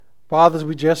Father, as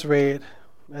we just read,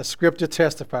 as Scripture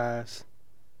testifies,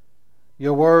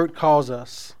 your word calls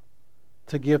us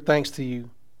to give thanks to you.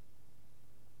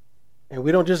 And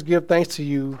we don't just give thanks to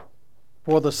you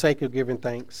for the sake of giving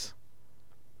thanks.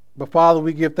 But Father,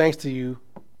 we give thanks to you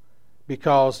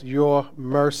because your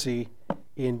mercy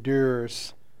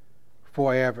endures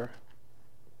forever.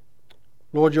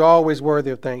 Lord, you're always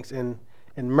worthy of thanks, and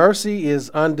mercy is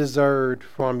undeserved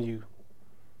from you.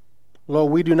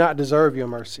 Lord, we do not deserve your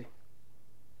mercy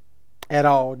at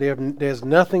all. There's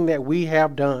nothing that we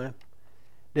have done.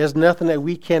 There's nothing that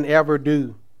we can ever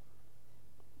do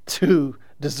to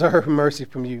deserve mercy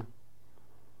from you.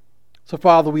 So,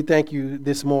 Father, we thank you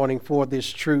this morning for this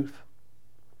truth.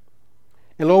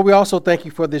 And Lord, we also thank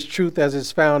you for this truth as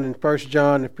it's found in 1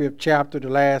 John, the 5th chapter, the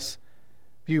last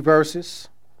few verses,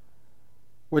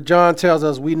 where John tells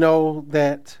us we know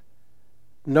that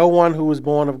no one who is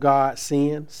born of God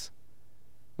sins,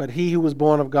 but he who is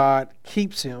born of God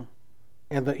keeps him,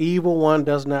 and the evil one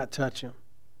does not touch him.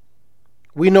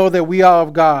 We know that we are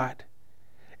of God,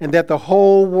 and that the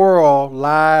whole world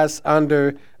lies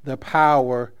under the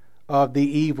power of the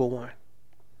evil one.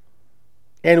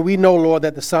 And we know, Lord,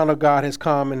 that the Son of God has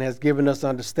come and has given us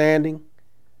understanding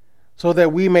so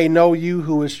that we may know you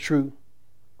who is true.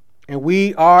 And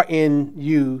we are in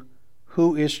you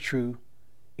who is true,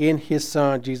 in his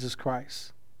Son, Jesus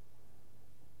Christ.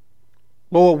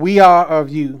 Lord, we are of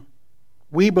you.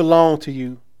 We belong to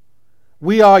you.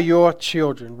 We are your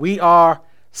children. We are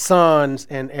sons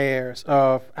and heirs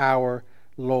of our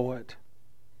Lord.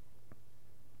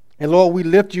 And Lord, we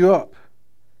lift you up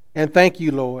and thank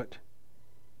you, Lord,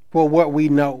 for what we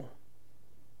know.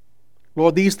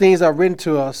 Lord, these things are written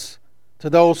to us, to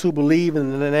those who believe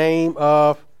in the name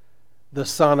of the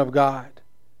Son of God,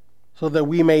 so that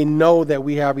we may know that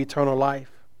we have eternal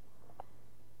life.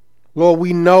 Lord,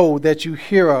 we know that you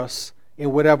hear us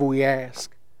in whatever we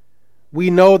ask. We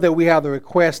know that we have the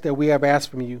request that we have asked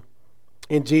from you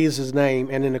in Jesus' name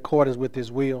and in accordance with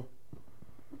his will.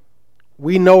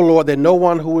 We know, Lord, that no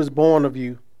one who is born of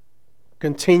you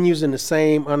continues in the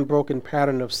same unbroken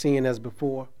pattern of sin as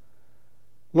before.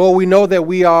 Lord, we know that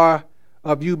we are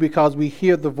of you because we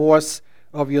hear the voice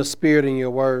of your Spirit in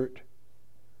your word.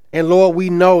 And Lord,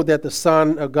 we know that the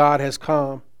Son of God has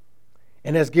come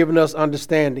and has given us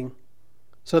understanding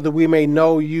so that we may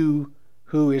know you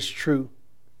who is true.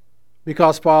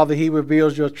 Because, Father, he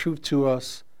reveals your truth to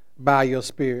us by your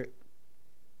Spirit.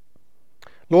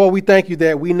 Lord, we thank you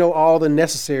that we know all the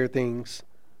necessary things,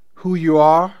 who you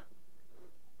are,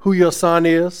 who your Son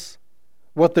is,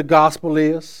 what the gospel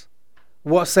is,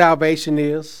 what salvation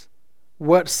is,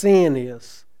 what sin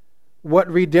is, what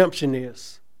redemption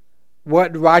is,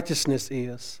 what righteousness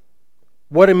is,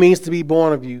 what it means to be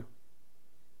born of you,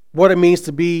 what it means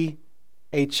to be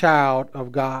a child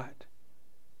of God,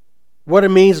 what it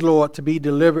means, Lord, to be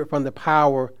delivered from the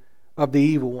power of the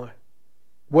evil one,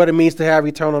 what it means to have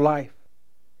eternal life.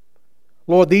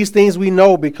 Lord, these things we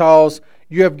know because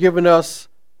you have given us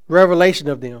revelation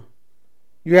of them.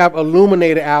 You have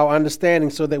illuminated our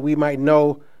understanding so that we might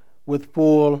know with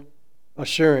full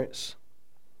assurance.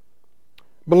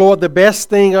 But Lord, the best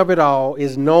thing of it all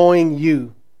is knowing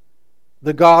you,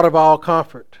 the God of all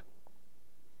comfort,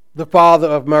 the Father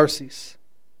of mercies,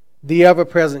 the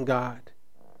ever-present God,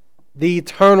 the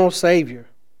eternal Savior,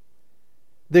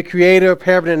 the Creator of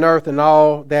heaven and earth and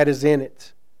all that is in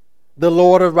it, the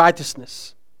Lord of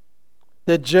righteousness,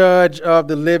 the Judge of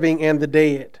the living and the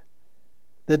dead,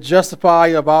 the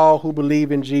justifier of all who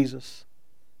believe in Jesus.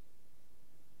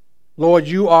 Lord,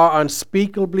 you are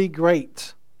unspeakably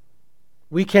great.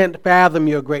 We can't fathom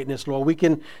your greatness, Lord. We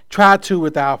can try to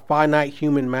with our finite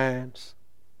human minds.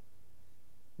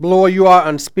 But Lord, you are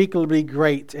unspeakably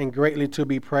great and greatly to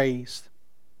be praised.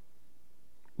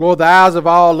 Lord, the eyes of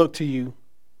all look to you,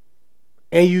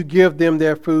 and you give them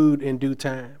their food in due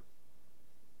time.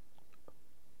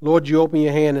 Lord, you open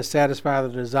your hand and satisfy the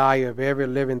desire of every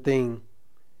living thing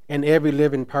and every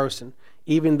living person,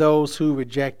 even those who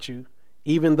reject you,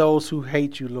 even those who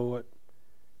hate you, Lord.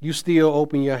 You still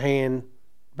open your hand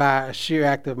by a sheer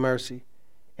act of mercy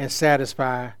and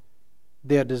satisfy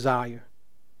their desire.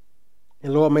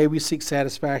 And Lord, may we seek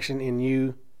satisfaction in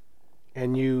you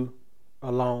and you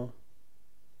alone.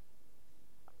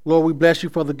 Lord, we bless you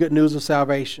for the good news of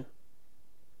salvation.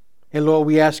 And Lord,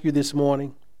 we ask you this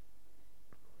morning,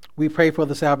 we pray for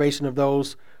the salvation of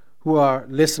those who are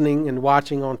listening and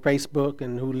watching on Facebook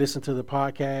and who listen to the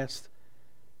podcast,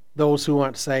 those who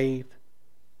aren't saved.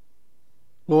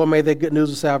 Lord, may the good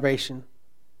news of salvation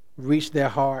reach their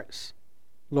hearts.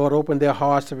 Lord, open their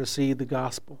hearts to receive the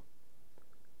gospel,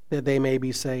 that they may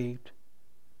be saved.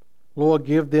 Lord,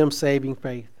 give them saving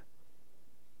faith.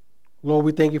 Lord,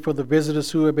 we thank you for the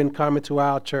visitors who have been coming to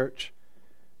our church,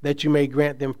 that you may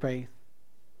grant them faith,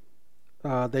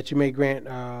 that you may grant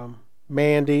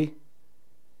Mandy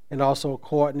and also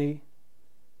Courtney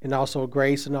and also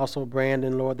Grace and also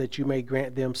Brandon, Lord, that you may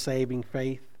grant them saving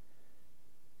faith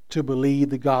to believe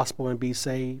the gospel and be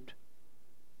saved.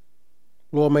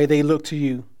 Lord, may they look to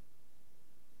you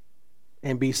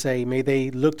and be saved. May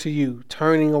they look to you,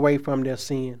 turning away from their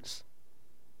sins.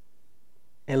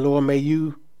 And Lord, may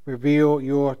you reveal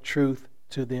your truth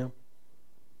to them.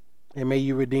 And may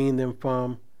you redeem them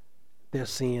from their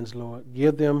sins, Lord.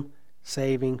 Give them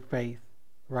saving faith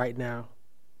right now.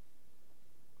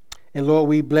 And Lord,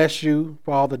 we bless you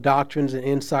for all the doctrines and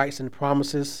insights and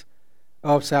promises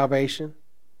of salvation.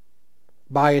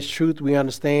 By its truth, we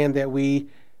understand that we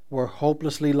were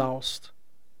hopelessly lost,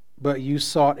 but you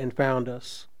sought and found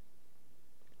us.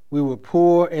 We were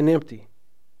poor and empty,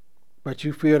 but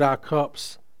you filled our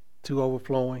cups to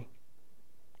overflowing.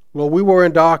 Lord, we were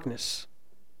in darkness,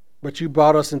 but you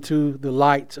brought us into the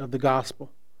light of the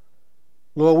gospel.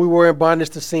 Lord, we were in bondage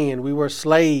to sin. We were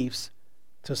slaves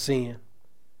to sin,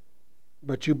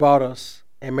 but you bought us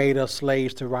and made us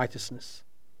slaves to righteousness.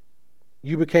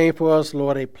 You became for us,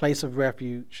 Lord, a place of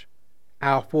refuge,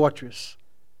 our fortress,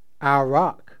 our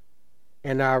rock,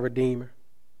 and our Redeemer.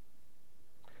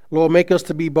 Lord, make us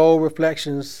to be bold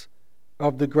reflections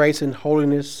of the grace and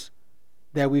holiness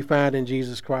that we find in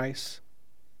Jesus Christ.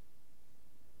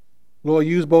 Lord,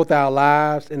 use both our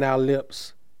lives and our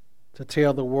lips to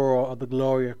tell the world of the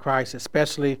glory of Christ,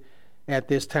 especially at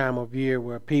this time of year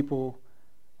where people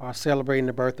are celebrating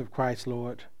the birth of Christ,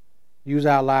 Lord. Use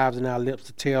our lives and our lips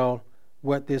to tell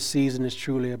what this season is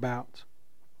truly about.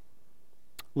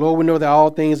 Lord, we know that all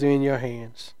things are in your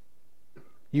hands.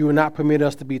 You will not permit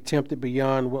us to be tempted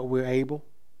beyond what we're able.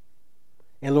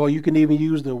 And Lord, you can even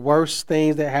use the worst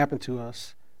things that happen to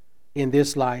us in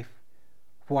this life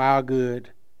for our good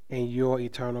and your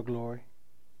eternal glory.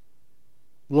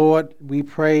 Lord, we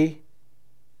pray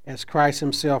as Christ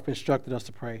himself instructed us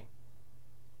to pray.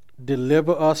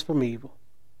 Deliver us from evil.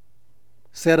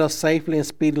 Set us safely and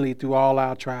speedily through all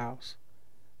our trials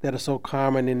that are so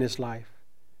common in this life.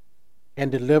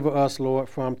 And deliver us, Lord,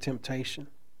 from temptation.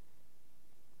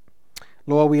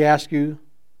 Lord, we ask you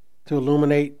to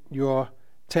illuminate your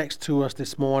text to us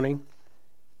this morning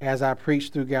as I preach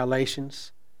through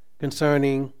Galatians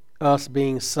concerning us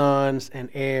being sons and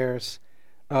heirs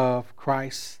of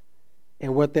Christ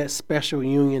and what that special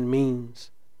union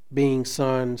means, being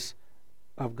sons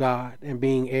of God and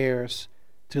being heirs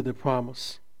to the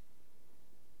promise.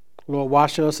 Lord,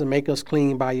 wash us and make us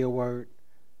clean by your word.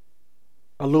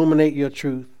 Illuminate your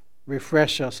truth.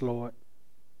 Refresh us, Lord,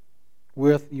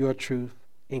 with your truth.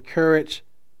 Encourage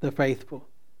the faithful.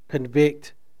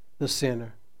 Convict the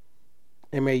sinner.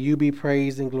 And may you be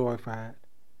praised and glorified.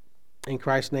 In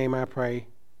Christ's name I pray.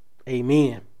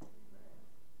 Amen.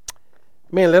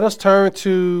 Man, let us turn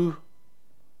to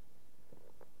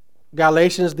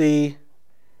Galatians, the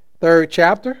 3rd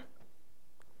chapter.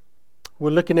 We're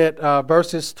looking at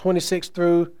verses 26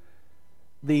 through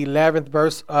the 11th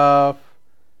verse of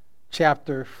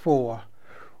chapter 4.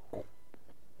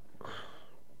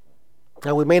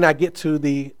 Now, we may not get to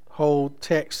the whole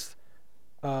text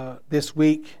this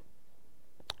week.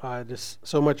 There's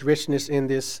so much richness in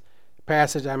this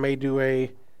passage. I may do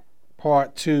a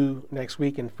part 2 next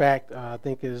week. In fact, I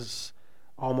think it is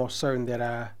almost certain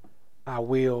that I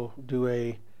will do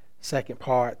a second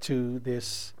part to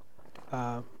this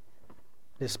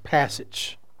this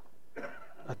passage.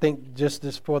 I think just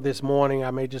this for this morning,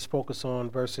 I may just focus on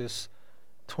verses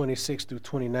 26 through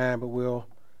 29, but we'll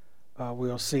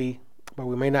see. But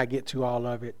we may not get to all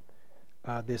of it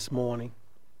this morning.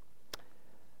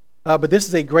 But this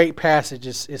is a great passage.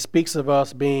 It speaks of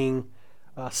us being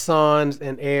sons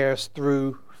and heirs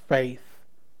through faith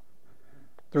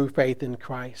in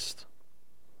Christ.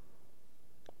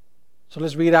 So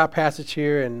let's read our passage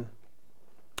here and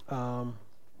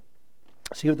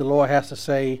see what the Lord has to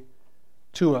say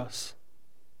to us.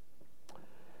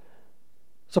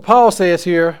 So Paul says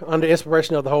here, under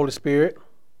inspiration of the Holy Spirit,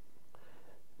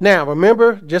 now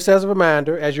remember, just as a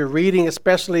reminder, as you're reading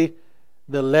especially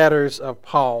the letters of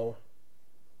Paul,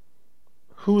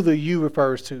 who the you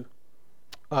refers to.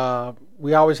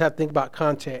 We always have to think about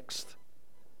context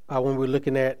when we're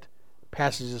looking at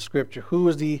passages of Scripture. Who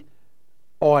is the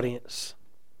audience?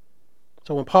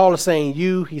 So when Paul is saying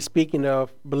you, he's speaking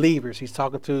of believers. He's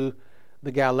talking to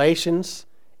the Galatians,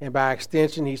 and by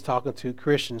extension, he's talking to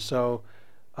Christians. So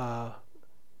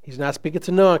he's not speaking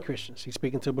to non-Christians. He's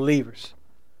speaking to believers.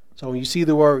 So when you see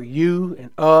the word you and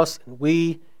us and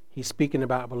we, he's speaking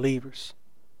about believers.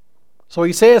 So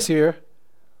he says here,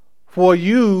 for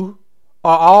you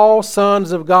are all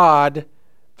sons of God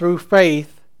through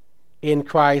faith in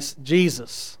Christ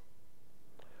Jesus.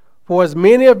 For as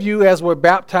many of you as were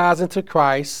baptized into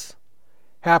Christ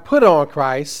have put on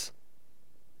Christ.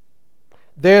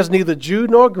 There's neither Jew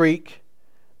nor Greek,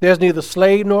 there's neither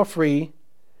slave nor free,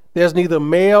 there's neither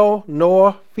male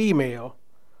nor female,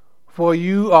 for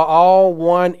you are all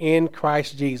one in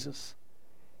Christ Jesus.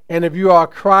 And if you are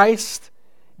Christ,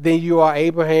 then you are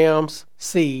Abraham's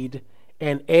seed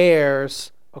and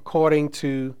heirs according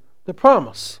to the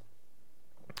promise.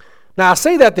 Now I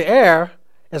say that the heir,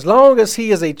 as long as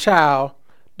he is a child,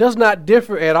 does not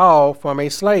differ at all from a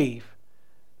slave,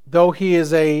 though he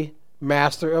is a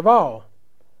master of all,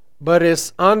 but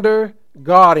is under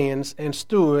guardians and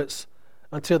stewards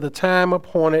until the time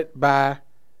appointed by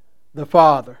the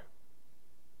Father.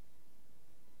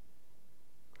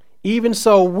 Even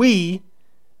so we,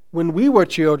 when we were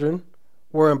children,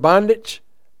 were in bondage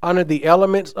under the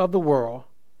elements of the world.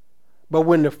 But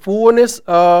when the fullness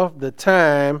of the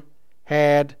time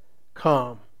had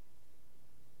come,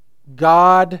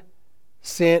 God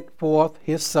sent forth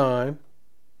his Son,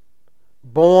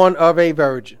 born of a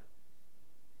virgin,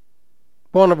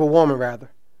 born of a woman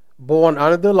rather, born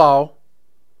under the law,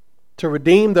 to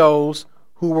redeem those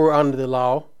who were under the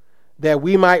law, that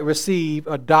we might receive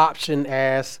adoption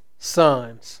as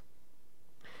sons.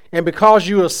 And because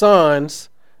you are sons,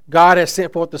 God has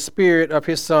sent forth the Spirit of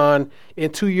his Son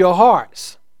into your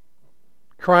hearts,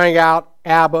 crying out,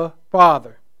 Abba,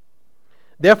 Father.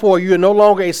 Therefore you are no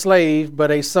longer a slave,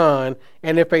 but a son,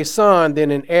 and if a son,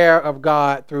 then an heir of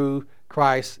God through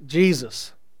Christ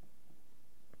Jesus.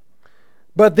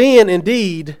 But then,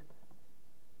 indeed,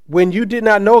 when you did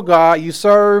not know God, you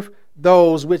served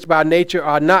those which by nature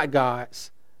are not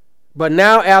gods. But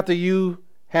now after you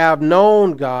have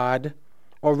known God,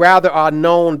 or rather are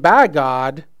known by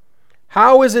God,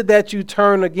 how is it that you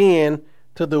turn again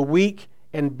to the weak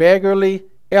and beggarly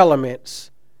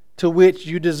elements to which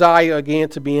you desire again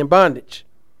to be in bondage?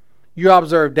 You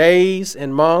observe days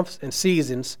and months and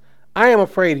seasons. I am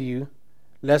afraid of you,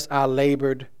 lest I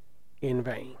labored in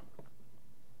vain.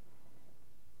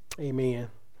 Amen.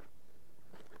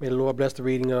 May the Lord bless the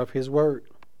reading of his word.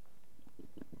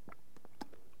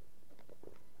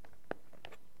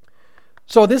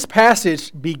 So this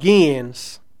passage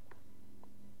begins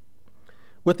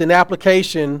with an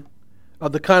application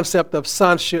of the concept of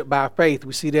sonship by faith.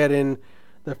 We see that in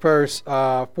the first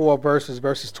 4 verses,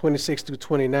 verses 26 through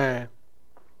 29.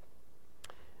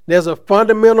 There's a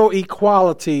fundamental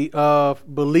equality of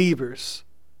believers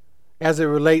as it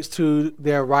relates to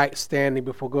their right standing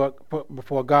before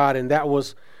God, and that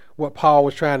was what Paul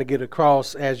was trying to get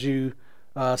across, as you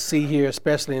see here,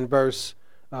 especially in verse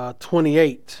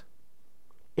 28.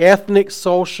 Ethnic,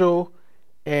 social,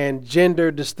 and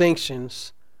gender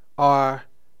distinctions are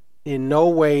in no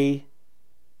way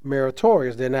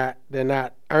meritorious. They're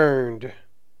not earned.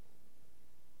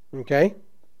 Okay?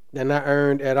 They're not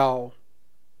earned at all.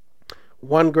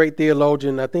 One great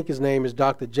theologian, I think his name is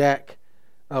Dr. Jack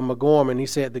McGorman, he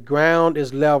said, the ground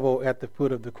is level at the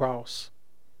foot of the cross.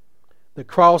 The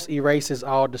cross erases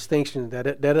all distinctions.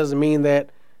 That doesn't mean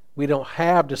that we don't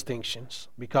have distinctions,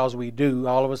 because we do.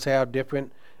 All of us have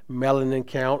different melanin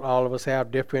count. All of us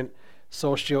have different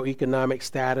socioeconomic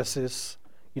statuses,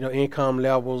 income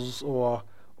levels or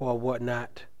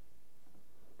whatnot.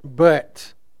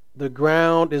 But the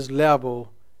ground is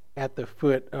level at the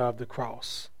foot of the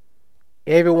cross.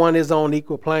 Everyone is on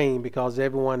equal plane because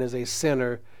everyone is a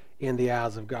sinner in the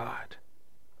eyes of God.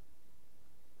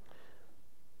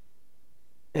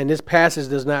 And this passage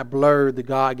does not blur the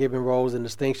God-given roles and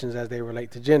distinctions as they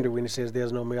relate to gender when it says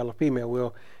there's no male or female.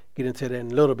 We'll get into that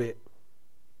in a little bit.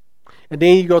 And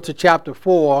then you go to chapter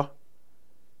 4.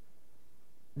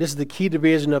 This is the key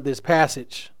division of this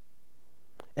passage.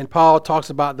 And Paul talks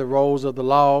about the roles of the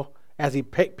law. As he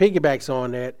piggybacks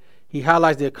on that, he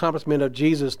highlights the accomplishment of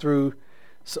Jesus through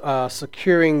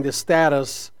securing the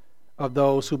status of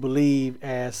those who believe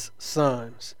as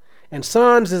sons. And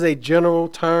sons is a general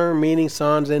term meaning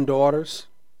sons and daughters.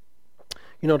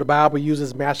 The Bible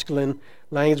uses masculine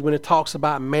language. When it talks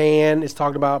about man, it's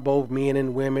talking about both men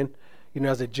and women,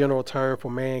 as a general term for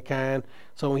mankind.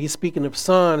 So when he's speaking of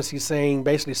sons, he's saying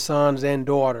basically sons and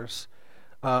daughters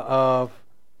of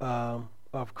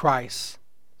Christ.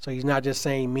 So he's not just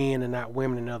saying men and not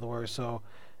women, in other words. So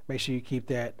make sure you keep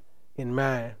that in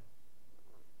mind.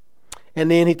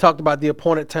 And then he talked about the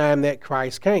appointed time that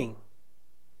Christ came.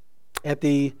 At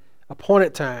the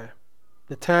appointed time,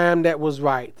 the time that was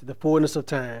right, the fullness of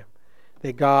time,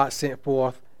 that God sent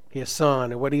forth his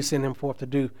Son. And what he sent him forth to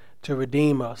do, to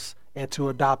redeem us and to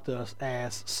adopt us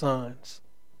as sons.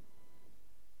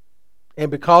 And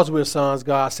because we're sons,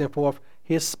 God sent forth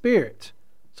his Spirit.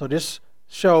 So this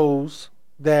shows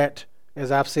that,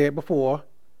 as I've said before,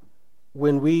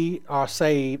 when we are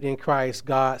saved in Christ,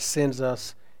 God sends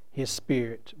us his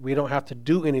Spirit. We don't have to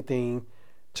do anything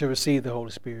to receive the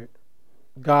Holy Spirit.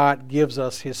 God gives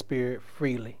us his Spirit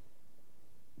freely.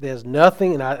 There's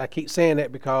nothing, and I keep saying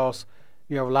that because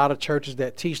you have a lot of churches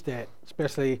that teach that,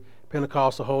 especially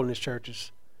Pentecostal holiness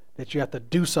churches, that you have to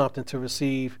do something to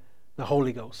receive the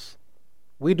Holy Ghost.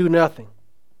 We do nothing.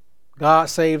 God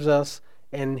saves us,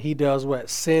 and he does what?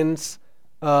 Sends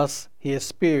us his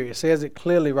Spirit. It says it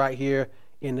clearly right here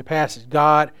in the passage.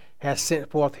 God has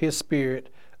sent forth his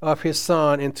Spirit of his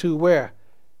Son into where?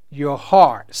 Your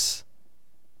hearts.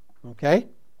 Okay?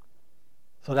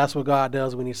 So that's what God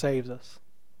does when he saves us.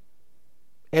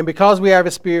 And because we have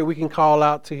his Spirit, we can call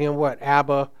out to him what?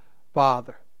 Abba,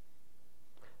 Father.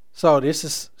 So this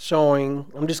is showing,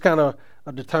 I'm just kind of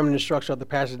determining the structure of the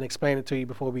passage and explain it to you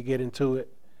before we get into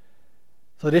it.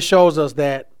 So this shows us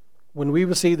that when we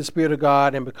receive the Spirit of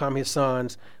God and become his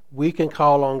sons, we can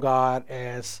call on God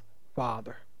as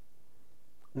Father.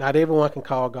 Not everyone can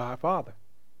call God Father,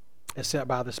 except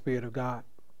by the Spirit of God.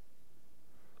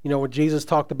 You know, what Jesus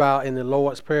talked about in the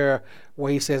Lord's Prayer,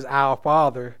 where he says, Our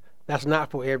Father, that's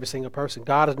not for every single person.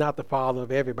 God is not the Father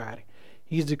of everybody.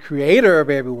 He's the creator of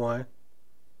everyone.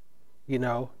 You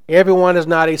know, everyone is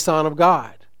not a son of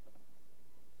God.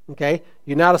 Okay?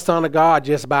 You're not a son of God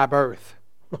just by birth.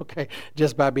 Okay?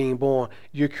 Just by being born.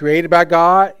 You're created by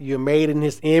God. You're made in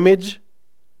his image.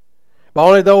 But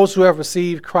only those who have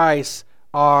received Christ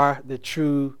are the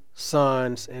true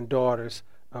sons and daughters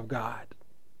of God.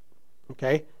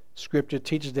 Okay? Scripture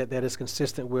teaches that is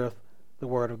consistent with the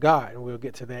Word of God. And we'll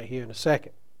get to that here in a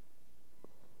second.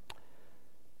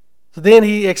 So then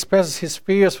he expresses his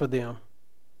fears for them.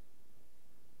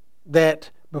 That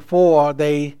before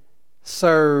they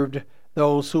served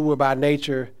those who were by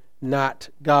nature not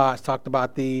gods. Talked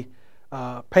about the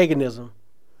paganism.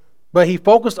 But he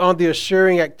focused on the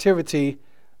assuring activity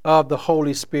of the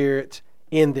Holy Spirit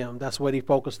in them. That's what he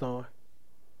focused on.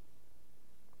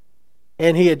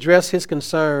 And he addressed his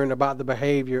concern about the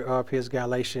behavior of his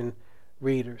Galatian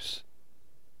readers.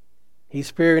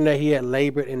 He's fearing that he had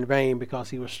labored in vain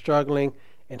because he was struggling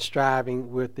and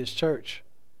striving with this church,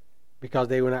 because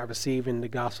they were not receiving the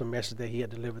gospel message that he had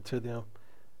delivered to them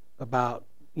about,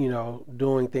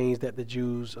 doing things that the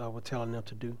Jews were telling them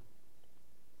to do.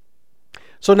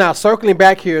 So now, circling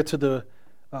back here to the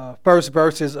first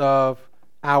verses of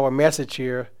our message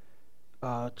here,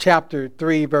 chapter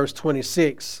 3, verse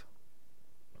 26,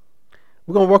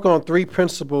 we're going to work on three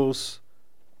principles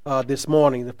this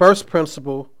morning. The first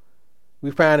principle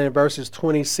we find in verses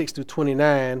 26 to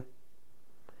 29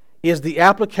 is the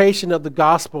application of the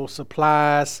gospel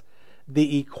supplies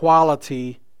the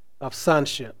equality of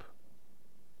sonship.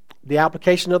 The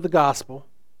application of the gospel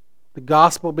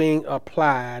being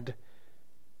applied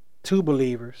to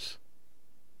believers,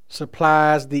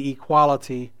 supplies the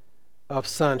equality of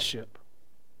sonship.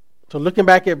 So looking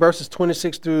back at verses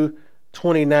 26 through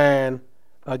 29,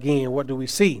 again, what do we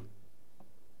see?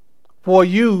 For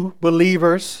you,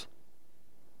 believers,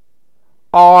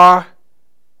 are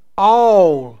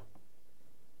all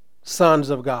sons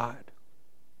of God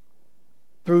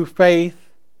through faith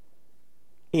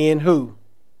in who?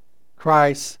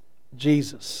 Christ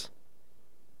Jesus.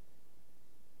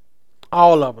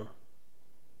 All of them.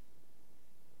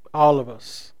 All of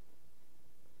us.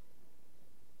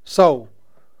 So,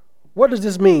 what does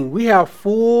this mean? We have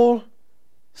full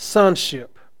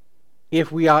sonship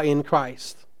if we are in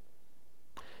Christ.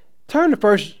 Turn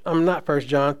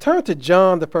to turn to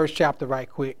John, the first chapter right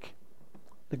quick.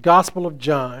 The Gospel of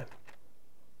John.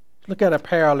 Look at a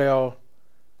parallel.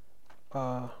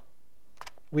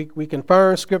 We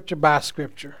confirm Scripture by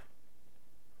Scripture.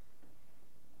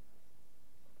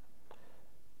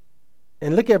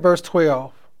 And look at verse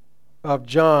 12 of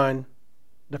John,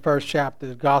 the first chapter,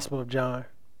 the Gospel of John.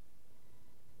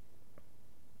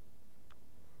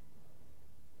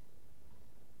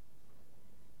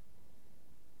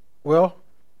 Well,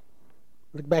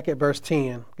 look back at verse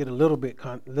 10. Get a little bit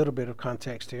of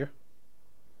context here.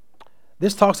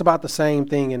 This talks about the same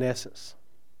thing in essence.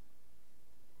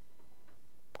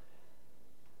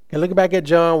 Okay, look back at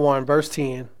John 1, verse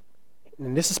 10.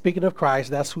 And this is speaking of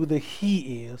Christ. That's who the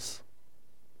He is.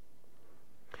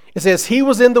 It says, He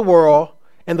was in the world,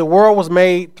 and the world was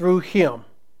made through Him,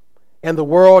 and the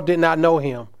world did not know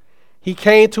Him. He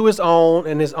came to His own,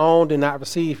 and His own did not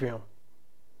receive Him.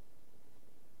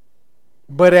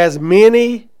 But as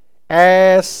many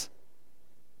as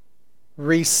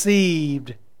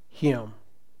received Him.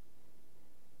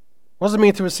 What does it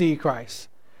mean to receive Christ?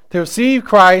 To receive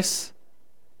Christ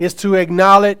is to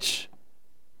acknowledge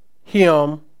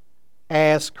him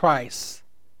as Christ.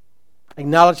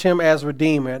 Acknowledge him as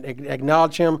Redeemer.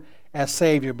 Acknowledge him as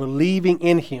Savior. Believing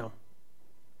in him.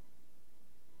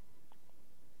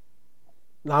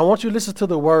 Now I want you to listen to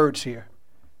the words here.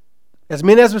 As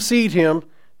many as received him,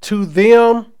 to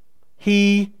them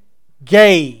he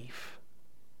gave.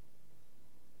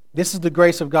 This is the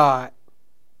grace of God,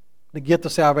 the gift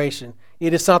of salvation.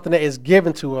 It is something that is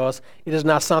given to us. It is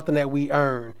not something that we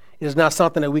earn. It is not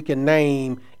something that we can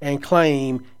name and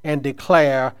claim and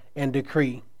declare and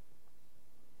decree.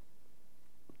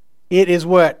 It is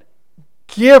what?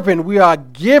 Given. We are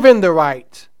given the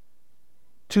right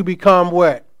to become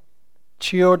what?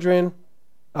 Children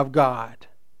of God.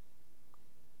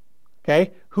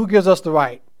 Okay? Who gives us the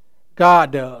right?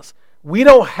 God does. We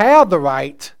don't have the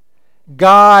right.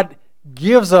 God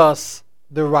gives us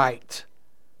the right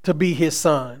to be his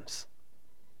sons.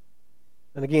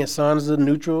 And again, sons is a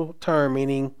neutral term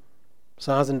meaning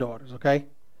sons and daughters, okay?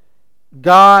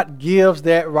 God gives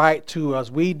that right to us.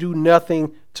 We do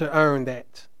nothing to earn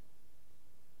that.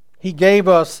 He gave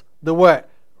us the what?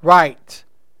 Right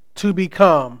to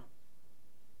become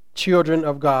children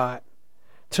of God.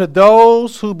 To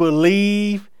those who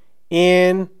believe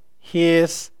in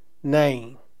his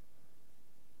name.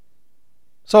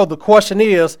 So the question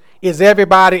is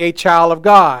everybody a child of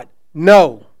God?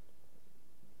 No.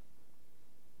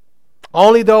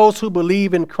 Only those who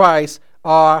believe in Christ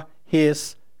are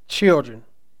his children.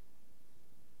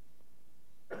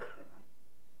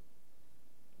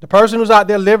 The person who's out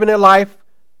there living their life,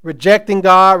 rejecting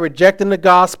God, rejecting the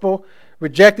gospel,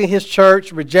 rejecting his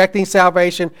church, rejecting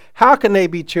salvation, how can they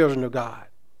be children of God?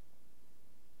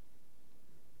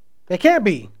 They can't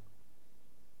be.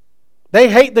 They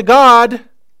hate the God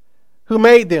who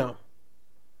made them.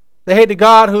 They hate the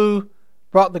God who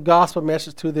brought the gospel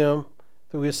message to them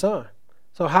through his son.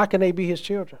 So how can they be his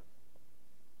children?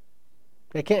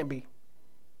 They can't be.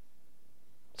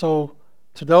 So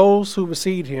to those who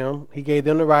received him, he gave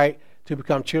them the right to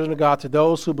become children of God, to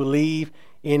those who believe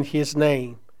in his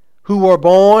name, who were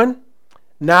born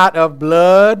not of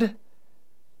blood.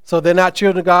 So they're not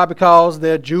children of God because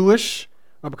they're Jewish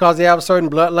or because they have a certain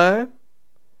bloodline,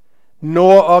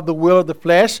 nor of the will of the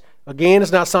flesh. Again,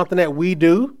 it's not something that we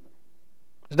do.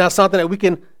 It's not something that we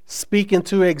can speak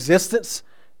into existence,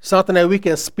 something that we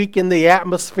can speak in the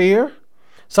atmosphere,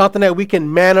 something that we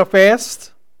can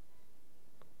manifest.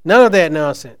 None of that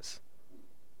nonsense.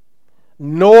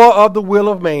 Nor of the will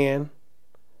of man,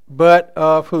 but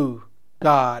of who?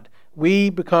 God.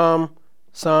 We become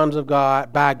sons of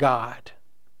God by God.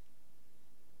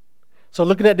 So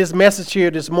looking at this message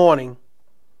here this morning,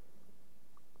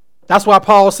 that's why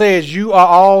Paul says you are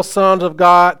all sons of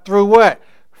God through what?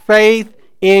 Faith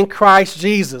in Christ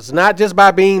Jesus, not just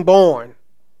by being born.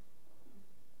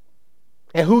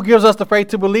 And who gives us the faith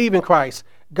to believe in Christ?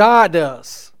 God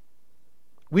does.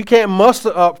 We can't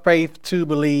muster up faith to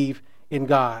believe in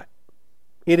God.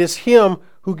 It is him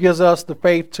who gives us the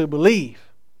faith to believe.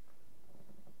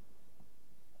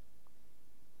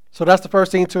 So that's the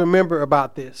first thing to remember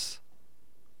about this.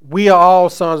 We are all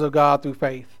sons of God through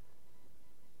faith.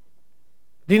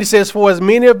 Then he says, for as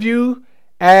many of you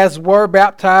as were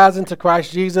baptized into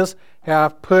Christ Jesus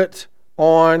have put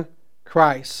on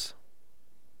Christ.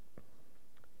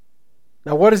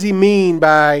 Now, what does he mean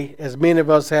by as many of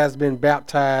us has been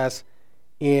baptized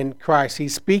in Christ?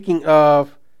 He's speaking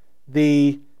of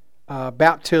the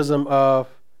baptism of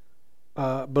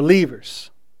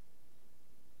believers.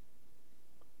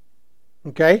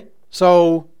 Okay?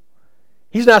 So,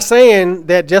 he's not saying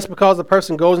that just because a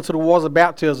person goes into the waters of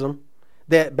baptism,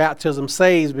 that baptism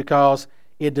saves, because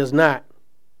it does not.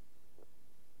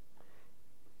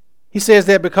 He says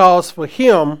that because for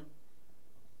him,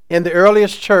 in the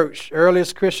earliest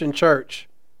Christian church,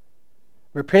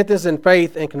 repentance and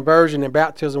faith and conversion and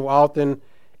baptism were often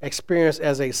experienced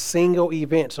as a single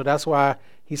event. So that's why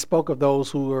he spoke of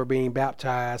those who were being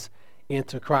baptized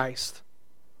into Christ.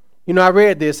 You know, I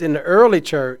read this in the early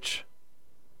church.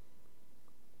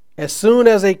 As soon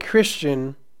as a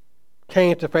Christian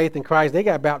came to faith in Christ, they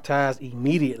got baptized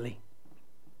immediately.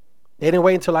 They didn't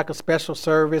wait until like a special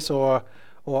service or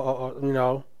you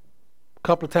know, a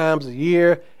couple of times a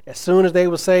year. As soon as they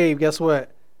were saved, guess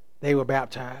what? They were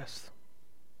baptized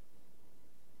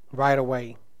right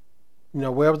away. You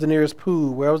know, where was the nearest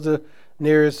pool? Where was the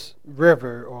nearest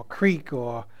river or creek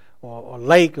or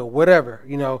lake or whatever?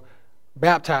 You know,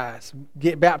 baptized,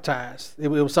 get baptized. It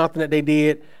was something that they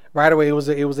did right away. It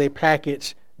was a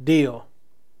package deal.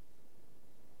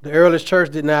 The earliest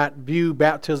church did not view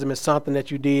baptism as something that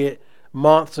you did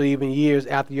months or even years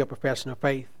after your profession of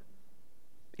faith.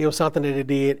 It was something that they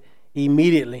did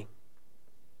immediately.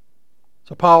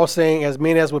 So Paul is saying, as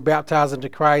many as were baptized into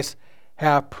Christ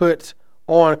have put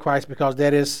on Christ, because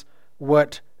that is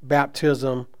what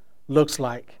baptism looks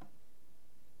like.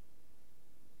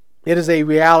 It is a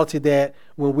reality that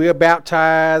when we're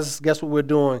baptized, guess what we're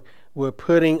doing? We're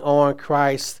putting on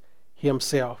Christ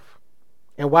himself.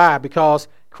 And why? Because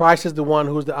Christ is the one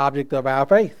who's the object of our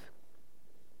faith.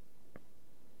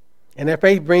 And that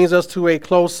faith brings us to a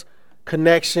close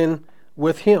connection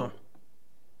with him.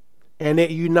 And it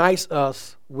unites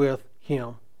us with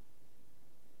him.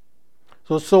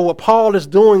 So what Paul is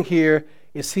doing here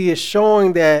is he is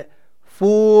showing that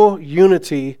full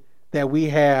unity that we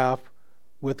have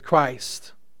with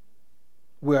Christ.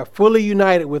 We are fully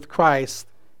united with Christ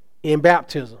in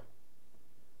baptism.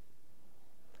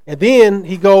 And then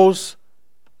he goes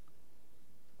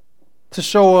to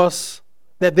show us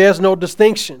that there's no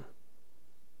distinction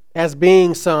as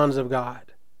being sons of God.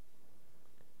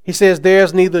 He says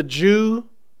there's neither Jew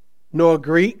nor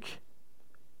Greek.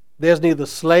 There's neither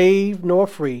slave nor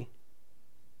free.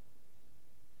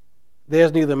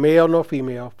 There's neither male nor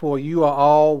female, for you are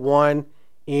all one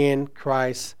in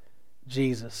Christ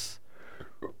Jesus.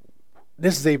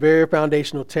 This is a very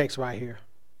foundational text right here.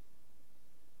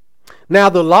 Now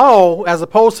the law, as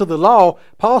opposed to the law,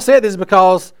 Paul said this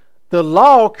because the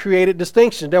law created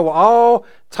distinctions. There were all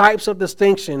types of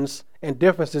distinctions and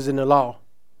differences in the law.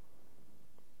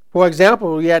 For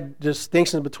example, you had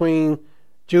distinctions between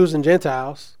Jews and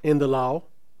Gentiles in the law.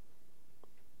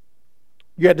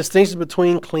 You had distinctions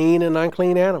between clean and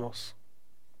unclean animals.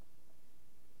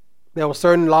 There were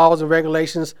certain laws and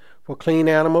regulations for clean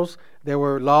animals. There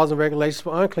were laws and regulations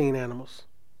for unclean animals.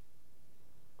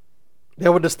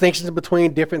 There were distinctions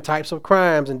between different types of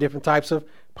crimes and different types of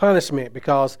punishment,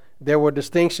 because there were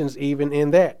distinctions even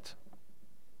in that.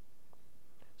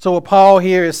 So what Paul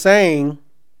here is saying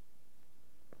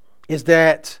is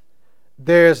that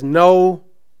there's no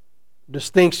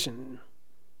distinction.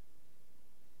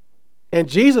 And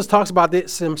Jesus talks about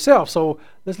this himself. So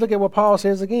let's look at what Paul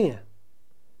says again.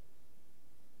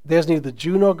 There's neither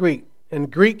Jew nor Greek. And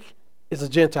Greek is a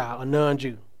Gentile, a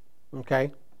non-Jew.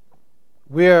 Okay?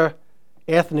 We're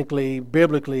ethnically,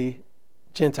 biblically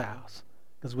Gentiles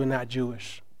because we're not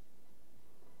Jewish.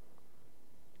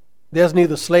 There's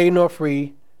neither slave nor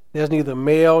free. There's neither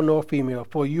male nor female.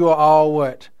 For you are all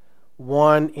what?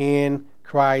 One in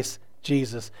Christ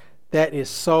Jesus. That is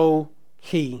so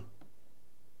key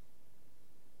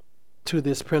to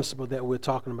this principle that we're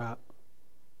talking about.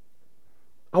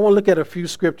 I want to look at a few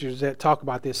scriptures that talk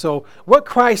about this. So what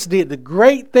Christ did, the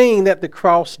great thing that the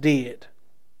cross did,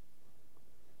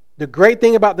 the great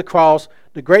thing about the cross,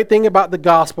 the great thing about the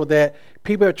gospel that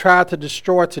people have tried to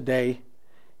destroy today,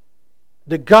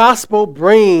 the gospel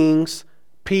brings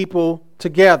people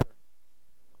together,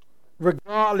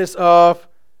 regardless of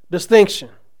distinction.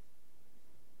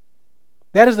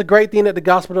 That is the great thing that the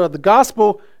gospel does. The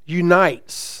gospel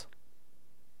unites.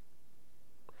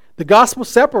 The gospel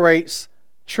separates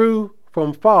true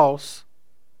from false,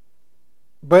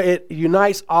 but it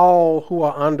unites all who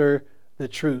are under the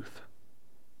truth.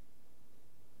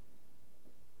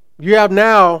 You have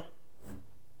now,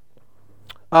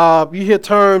 you hear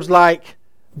terms like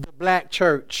the black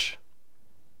church.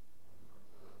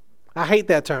 I hate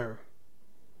that term.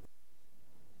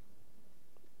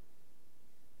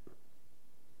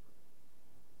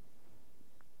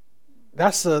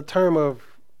 That's a term of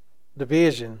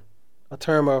division, a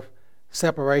term of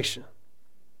separation.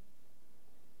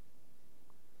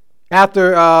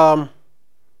 After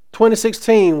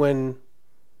 2016, when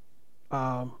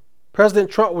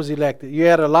President Trump was elected, you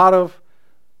had a lot of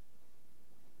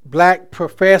black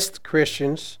professed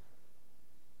Christians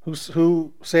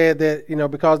who said that,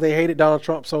 because they hated Donald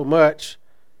Trump so much,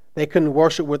 they couldn't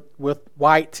worship with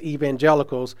white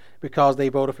evangelicals because they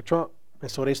voted for Trump. And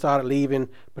so they started leaving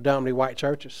predominantly white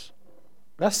churches.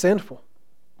 That's sinful.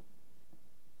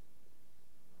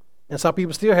 And some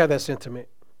people still have that sentiment.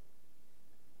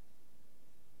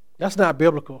 That's not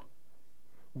biblical.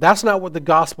 That's not what the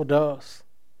gospel does.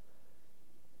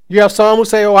 You have some who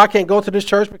say, I can't go to this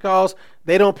church because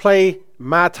they don't play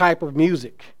my type of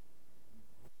music.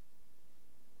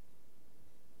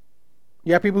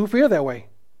 You have people who feel that way.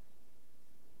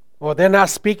 Or they're not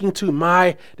speaking to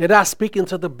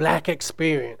the black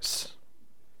experience.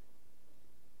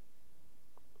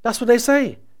 That's what they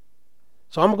say.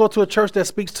 So I'm going to go to a church that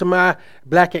speaks to my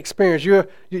black experience.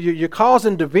 You're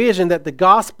causing division that the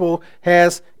gospel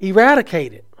has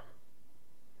eradicated.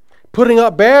 Putting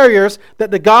up barriers that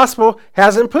the gospel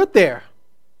hasn't put there.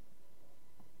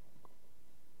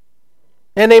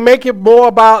 And they make it more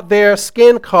about their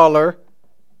skin color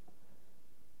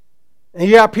And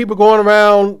you have people going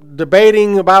around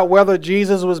debating about whether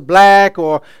Jesus was black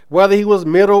or whether he was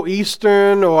Middle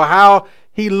Eastern or how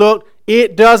he looked.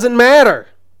 It doesn't matter.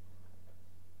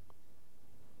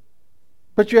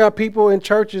 But you have people in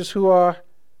churches who are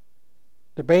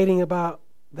debating about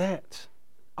that.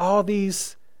 All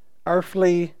these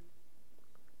earthly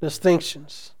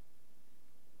distinctions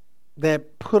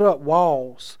that put up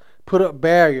walls, put up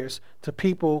barriers to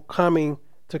people coming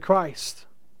to Christ.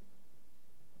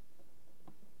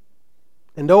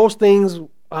 And those things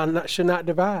should not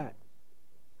divide.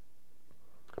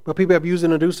 But people have used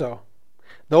them to do so.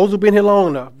 Those who've been here long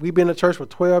enough, we've been in church for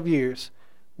 12 years,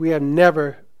 we have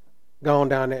never gone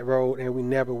down that road, and we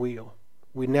never will.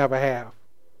 We never have.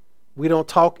 We don't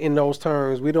talk in those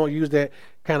terms. We don't use that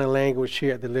kind of language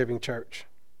here at the Living Church.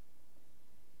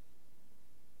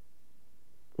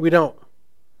 We don't.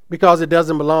 Because it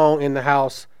doesn't belong in the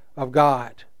house of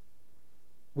God.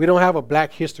 We don't have a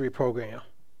Black History program.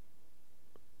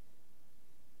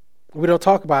 We don't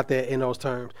talk about that in those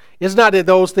terms. It's not that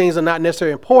those things are not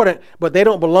necessarily important, but they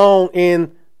don't belong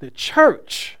in the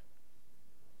church.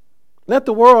 Let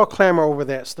the world clamor over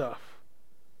that stuff.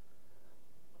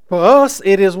 For us,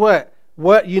 it is what?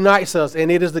 What unites us,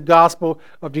 and it is the gospel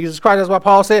of Jesus Christ. That's why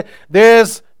Paul said,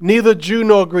 there's neither Jew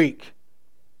nor Greek.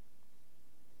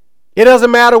 It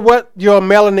doesn't matter what your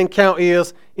melanin count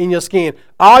is in your skin.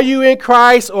 Are you in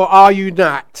Christ or are you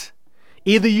not?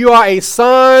 Either you are a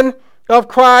son of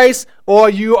Christ or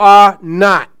you are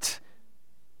not.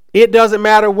 It doesn't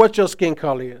matter what your skin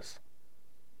color is.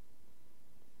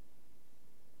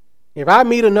 If I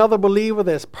meet another believer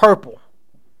that's purple,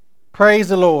 praise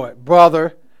the Lord,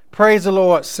 brother. Praise the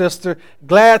Lord, sister.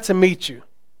 Glad to meet you.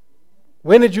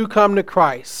 When did you come to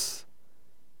Christ?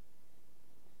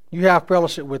 You have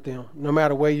fellowship with them no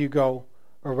matter where you go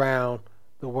around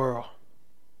the world.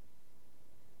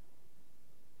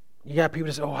 You got people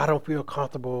that say, I don't feel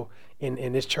comfortable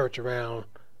in this church around,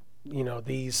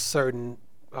 these certain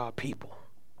people.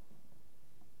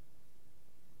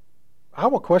 I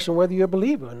will question whether you're a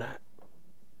believer or not.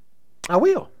 I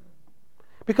will.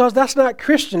 Because that's not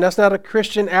Christian. That's not a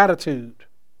Christian attitude.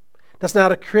 That's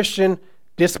not a Christian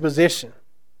disposition.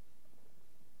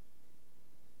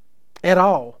 At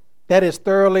all. That is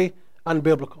thoroughly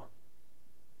unbiblical.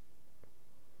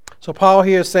 So Paul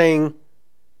here is saying,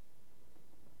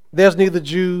 there's neither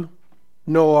Jew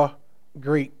nor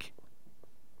Greek.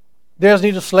 There's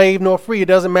neither slave nor free. It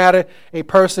doesn't matter a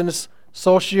person's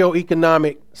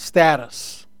socioeconomic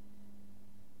status.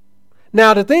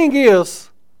 Now, the thing is,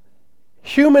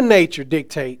 human nature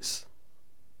dictates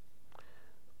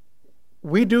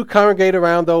we do congregate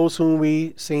around those whom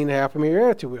we seem to have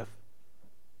familiarity with.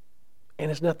 And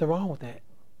there's nothing wrong with that.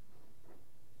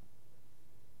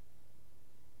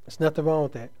 There's nothing wrong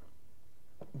with that.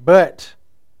 But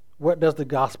what does the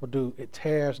gospel do? It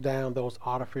tears down those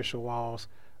artificial walls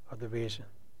of division.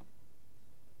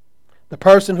 The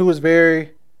person who is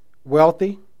very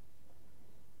wealthy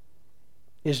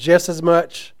is just as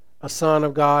much a son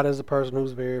of God as a person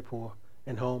who's very poor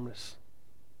and homeless.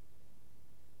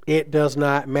 It does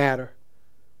not matter.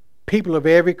 People of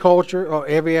every culture or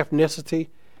every ethnicity,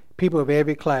 people of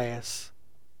every class,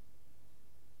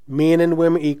 men and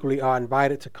women equally, are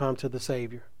invited to come to the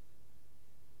Savior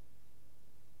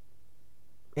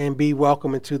and be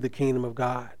welcome into the kingdom of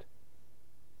God.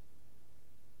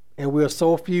 And we're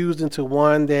so fused into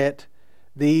one that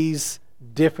these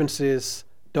differences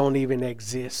don't even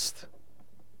exist.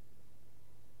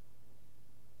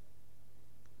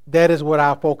 That is what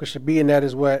our focus should be, and that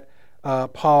is what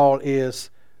Paul is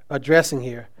addressing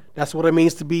here. That's what it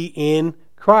means to be in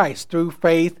Christ, through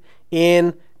faith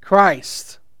in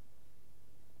Christ.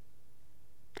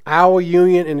 Our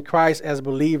union in Christ as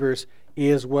believers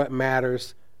is what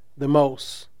matters the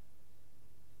most.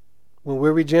 When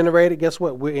we're regenerated, guess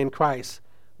what? We're in Christ.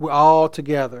 We're all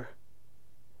together,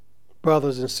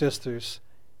 brothers and sisters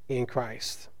in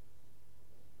Christ.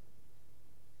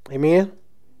 Amen?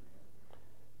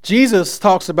 Jesus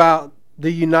talks about the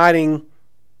uniting,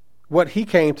 what he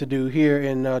came to do here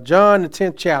in John, the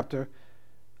 10th chapter.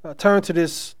 Turn to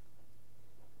this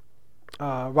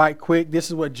right quick. This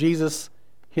is what Jesus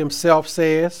himself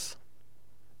says.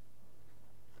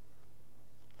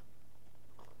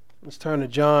 Let's turn to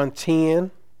John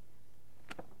 10.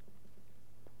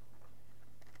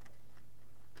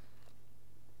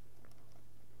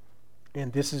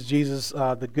 And this is Jesus,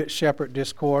 the Good Shepherd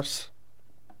discourse.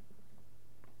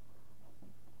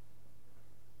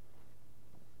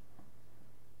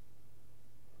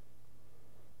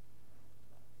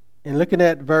 And looking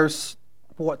at verse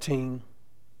 14.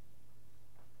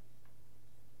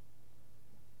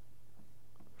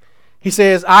 He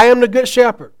says, I am the good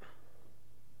shepherd,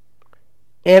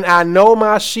 and I know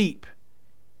my sheep,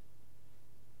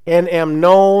 and am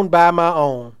known by my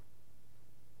own.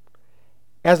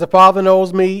 As the Father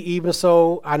knows me, even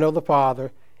so I know the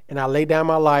Father, and I lay down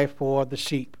my life for the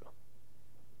sheep.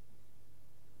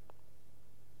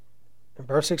 And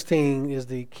verse 16 is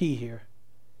the key here.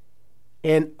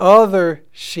 And other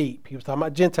sheep, he was talking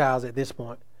about Gentiles at this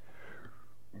point.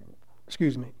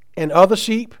 Excuse me. And other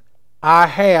sheep I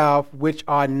have which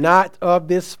are not of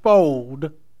this fold,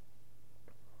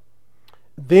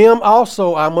 them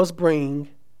also I must bring,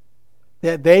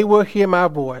 that they will hear my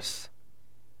voice.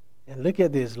 And look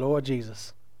at this, Lord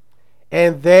Jesus.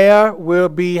 And there will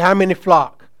be how many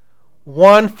flock?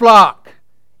 One flock.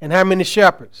 And how many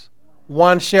shepherds?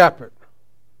 One shepherd.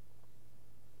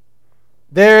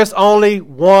 There's only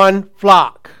one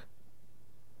flock.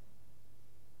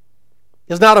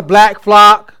 It's not a black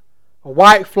flock, a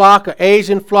white flock, an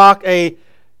Asian flock, a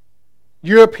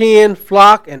European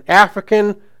flock, an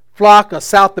African flock, a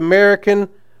South American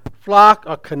flock,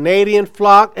 a Canadian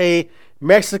flock, a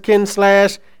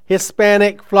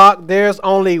Mexican/Hispanic flock. There's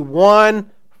only one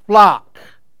flock.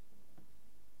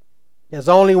 There's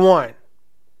only one.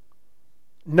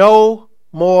 No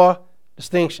more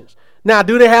distinctions. Now,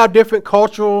 do they have different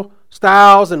cultural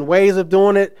styles and ways of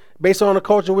doing it based on the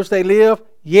culture in which they live?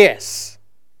 Yes.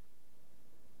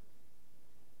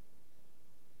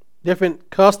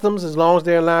 Different customs as long as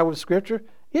they're in line with Scripture?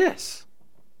 Yes.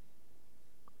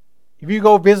 If you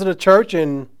go visit a church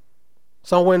in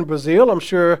somewhere in Brazil, I'm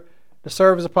sure the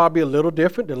service will probably be a little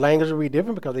different. The language will be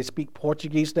different because they speak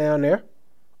Portuguese down there.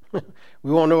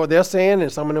 We won't know what they're saying,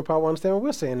 and some of them probably won't understand what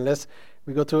we're saying unless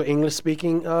we go to an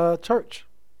English-speaking church.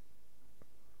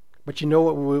 But you know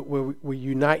what will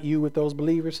unite you with those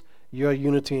believers? Your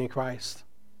unity in Christ.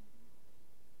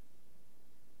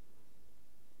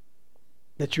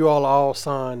 That you all are all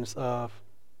sons of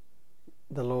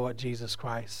the Lord Jesus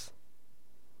Christ.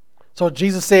 So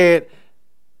Jesus said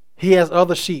he has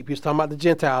other sheep. He was talking about the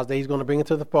Gentiles that he's going to bring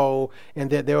into the fold,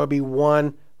 and that there will be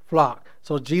one flock.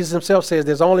 So Jesus himself says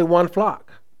there's only one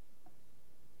flock.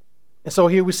 And so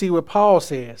here we see what Paul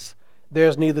says.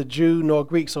 There's neither Jew nor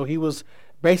Greek. So he was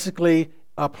basically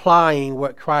applying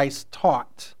what Christ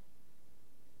taught.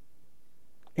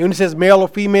 And when he says male or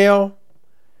female,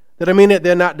 that I mean that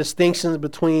there are not distinctions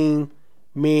between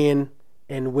men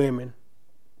and women.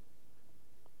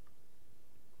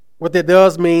 What that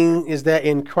does mean is that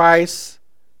in Christ,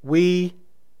 we,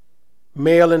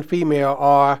 male and female,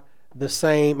 are the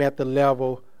same at the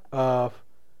level of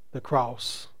the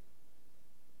cross.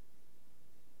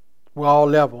 We're all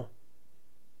level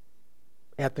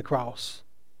at the cross.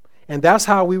 And that's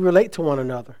how we relate to one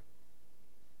another.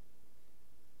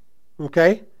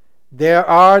 Okay? There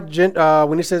are,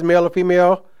 when he says male or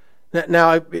female,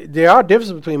 now there are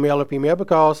differences between male and female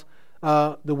because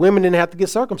the women didn't have to get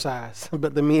circumcised,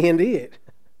 but the men did.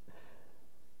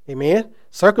 Amen?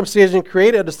 Circumcision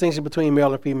created a distinction between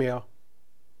male and female.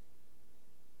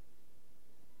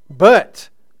 But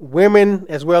women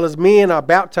as well as men are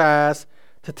baptized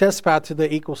to testify to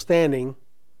their equal standing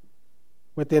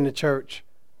within the church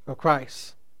of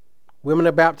Christ. Women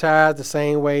are baptized the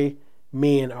same way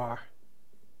men are.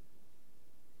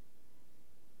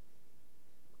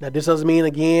 Now, this doesn't mean,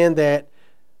 again, that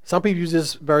some people use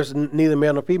this verse, neither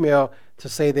male nor female, to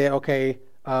say that, okay,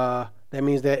 that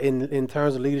means that in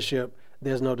terms of leadership,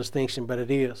 there's no distinction, but it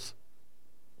is.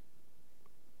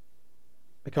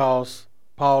 Because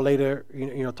Paul later,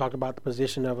 talked about the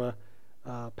position of a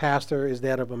pastor is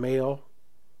that of a male,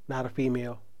 not a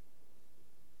female.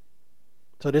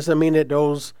 So this doesn't mean that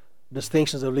those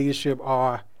distinctions of leadership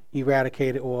are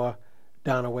eradicated or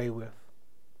done away with.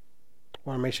 I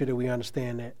want to make sure that we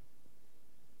understand that.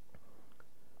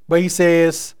 But he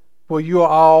says, for you are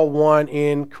all one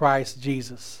in Christ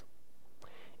Jesus.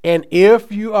 And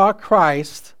if you are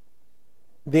Christ,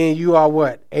 then you are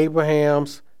what?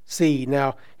 Abraham's seed.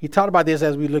 Now, he talked about this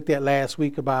as we looked at last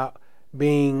week about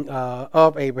being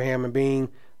of Abraham and being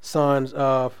sons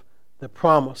of the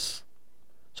promise.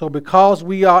 So because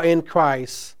we are in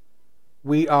Christ,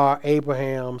 we are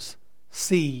Abraham's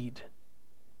seed.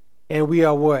 And we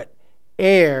are what?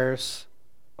 Heirs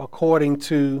according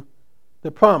to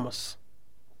the promise.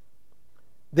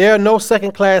 There are no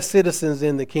second-class citizens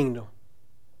in the kingdom.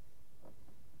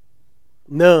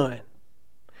 None.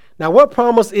 Now, what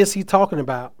promise is he talking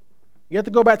about? You have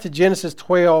to go back to Genesis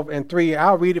 12:3.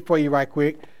 I'll read it for you right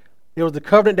quick. It was the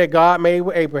covenant that God made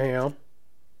with Abraham.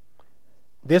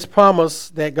 This promise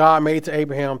that God made to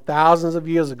Abraham thousands of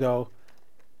years ago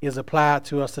is applied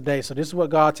to us today. So this is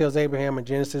what God tells Abraham in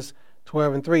Genesis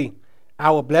 12:3. I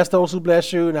will bless those who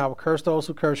bless you, and I will curse those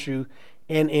who curse you.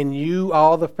 And in you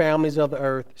all the families of the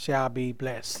earth shall be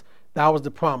blessed. That was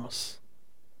the promise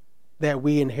that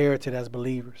we inherited as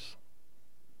believers.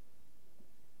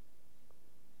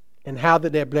 And how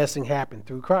did that blessing happen?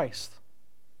 Through Christ.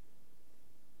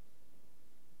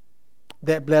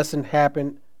 That blessing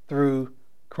happened through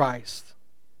Christ.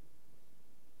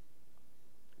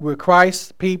 We're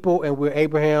Christ's people and we're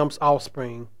Abraham's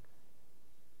offspring.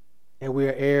 And we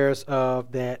are heirs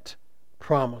of that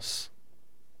promise.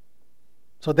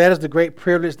 So that is the great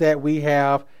privilege that we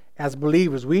have as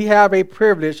believers. We have a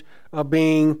privilege of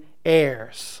being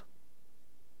heirs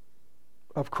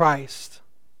of Christ.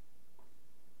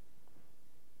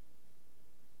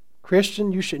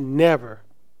 Christian, you should never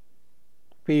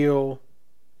feel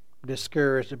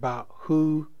discouraged about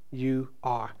who you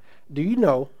are. Do you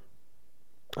know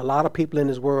a lot of people in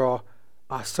this world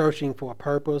are searching for a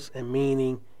purpose and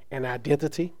meaning and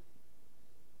identity?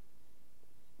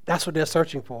 That's what they're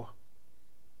searching for.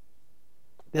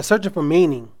 They're searching for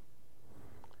meaning.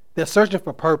 They're searching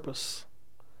for purpose.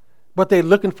 But they're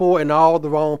looking for it in all the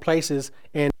wrong places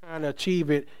and trying to achieve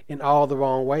it in all the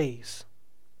wrong ways.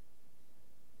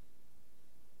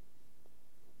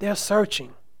 They're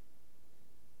searching.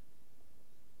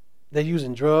 They're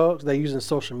using drugs. They're using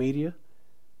social media.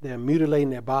 They're mutilating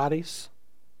their bodies.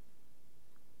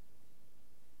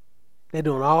 They're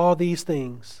doing all these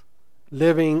things,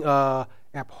 living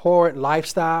abhorrent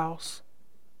lifestyles,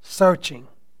 searching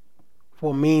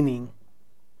for meaning,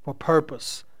 for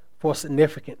purpose, for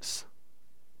significance.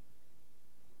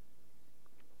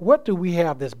 What do we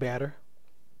have that's better?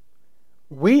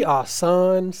 We are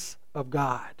sons of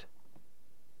God.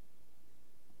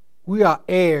 We are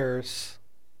heirs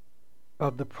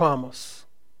of the promise.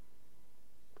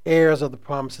 Heirs of the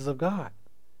promises of God.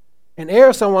 An heir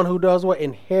is someone who does what?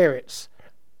 Inherits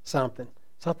something.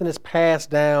 Something that's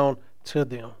passed down to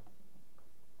them.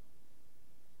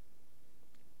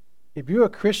 If you're a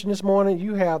Christian this morning,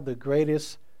 you have the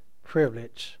greatest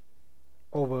privilege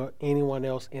over anyone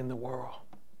else in the world.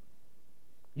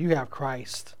 You have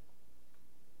Christ.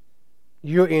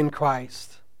 You're in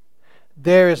Christ.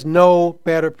 There is no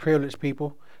better privilege,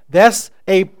 people. That's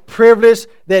a privilege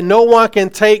that no one can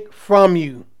take from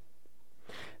you.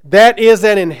 That is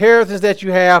an inheritance that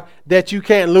you have that you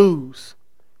can't lose.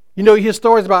 You know, you hear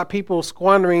stories about people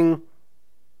squandering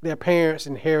their parents'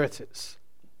 inheritance.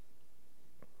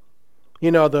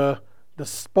 You know, the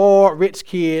spoiled rich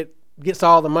kid gets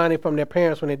all the money from their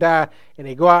parents when they die, and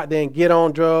they go out there and get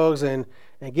on drugs and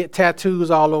get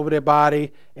tattoos all over their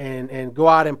body and go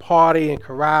out and party and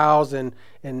carouse and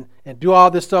do all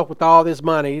this stuff with all this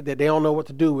money that they don't know what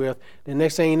to do with. The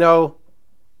next thing you know,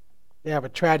 they have a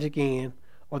tragic end,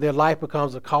 or their life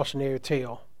becomes a cautionary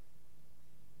tale.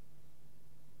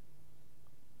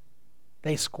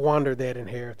 They squander that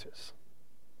inheritance.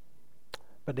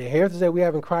 But the inheritance that we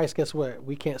have in Christ, guess what?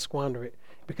 We can't squander it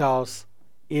because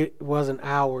it wasn't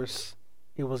ours.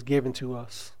 It was given to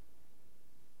us.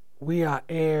 We are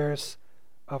heirs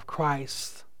of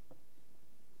Christ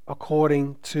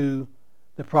according to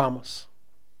the promise.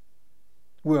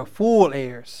 We're full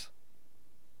heirs.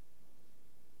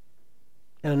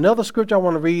 And another scripture I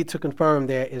want to read to confirm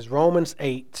that is Romans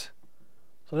 8.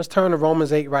 So let's turn to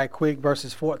Romans 8 right quick,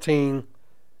 verses 14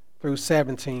 through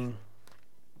 17.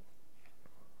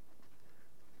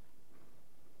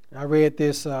 I read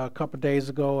this a couple of days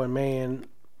ago, and man,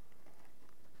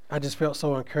 I just felt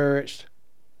so encouraged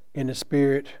in the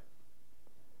spirit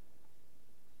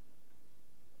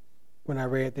when I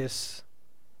read this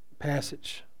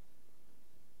passage.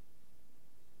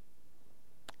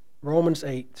 Romans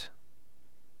 8,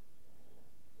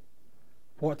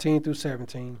 14 through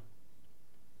 17.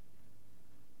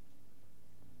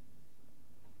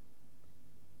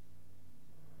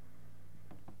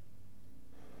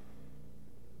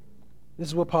 This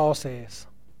is what Paul says.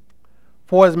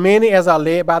 For as many as are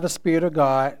led by the Spirit of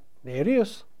God, there it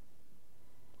is,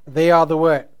 they are the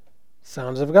what?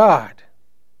 Sons of God.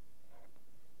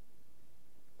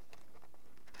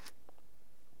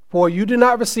 For you did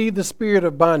not receive the spirit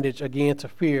of bondage again to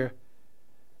fear,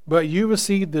 but you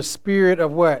received the spirit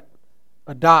of what?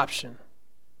 Adoption.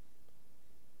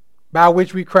 By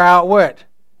which we cry out what?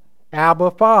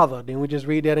 Abba, Father. Didn't we just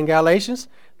read that in Galatians?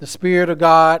 The Spirit of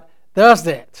God does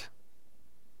that.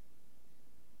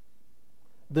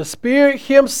 The Spirit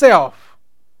Himself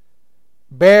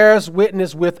bears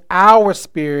witness with our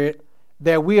spirit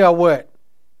that we are what?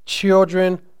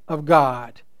 Children of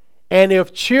God. And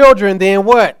if children, then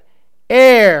what?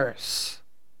 Heirs.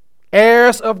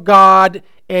 Heirs of God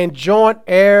and joint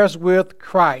heirs with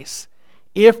Christ.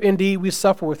 if indeed we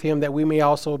suffer with him, that we may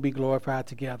also be glorified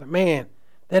together. Man,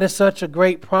 that is such a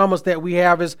great promise that we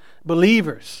have as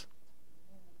believers.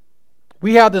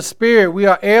 We have the Spirit. We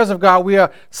are heirs of God. We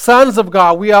are sons of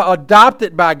God. We are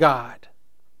adopted by God.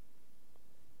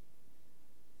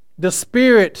 The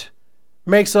Spirit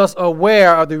makes us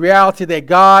aware of the reality that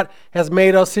God has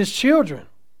made us his children.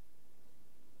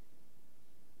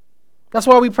 That's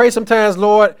why we pray sometimes,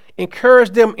 Lord,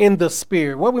 encourage them in the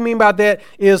Spirit. What we mean by that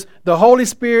is the Holy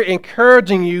Spirit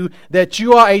encouraging you that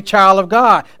you are a child of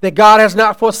God, that God has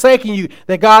not forsaken you,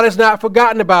 that God has not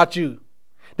forgotten about you,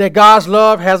 that God's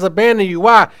love has abandoned you.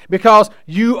 Why? Because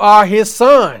you are his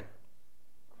son.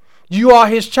 You are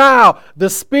his child. The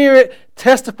Spirit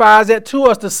testifies that to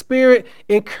us. The Spirit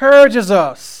encourages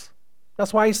us.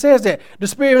 That's why he says that. The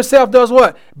Spirit himself does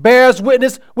what? Bears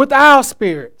witness with our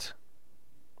spirit.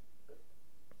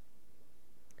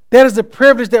 That is the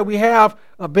privilege that we have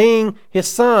of being his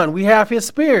son. We have his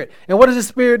Spirit. And what does his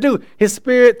Spirit do? His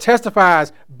Spirit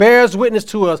testifies, bears witness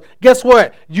to us. Guess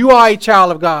what? You are a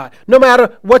child of God. No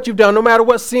matter what you've done, no matter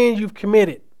what sin you've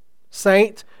committed,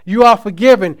 saint, you are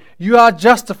forgiven. You are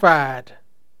justified.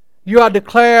 You are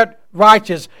declared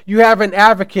righteous. You have an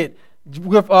advocate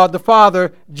with the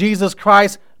Father, Jesus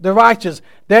Christ, the righteous.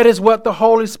 That is what the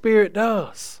Holy Spirit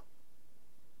does.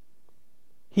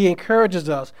 He encourages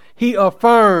us. He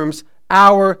affirms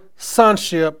our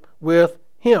sonship with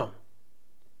him.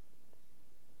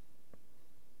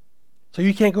 So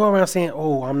you can't go around saying,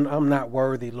 oh, I'm not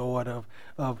worthy, Lord,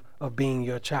 of being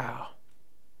your child.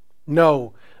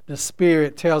 No, the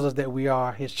Spirit tells us that we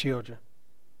are his children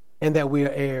and that we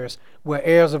are heirs. We're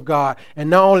heirs of God. And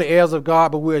not only heirs of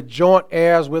God, but we're joint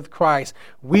heirs with Christ.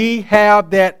 We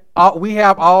have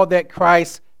all that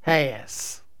Christ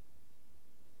has.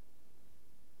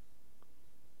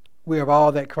 We have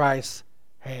all that Christ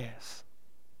has.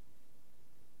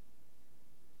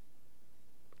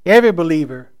 Every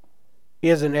believer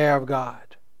is an heir of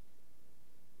God.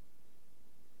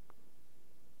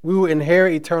 We will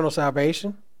inherit eternal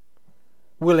salvation.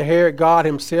 We'll inherit God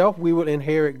himself. We will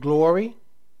inherit glory.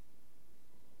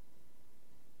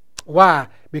 Why?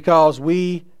 Because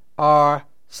we are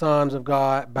sons of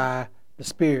God by the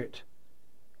Spirit.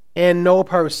 And no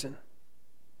person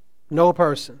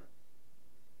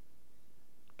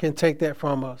can take that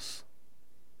from us.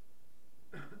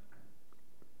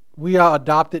 We are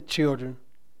adopted children.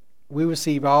 We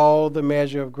receive all the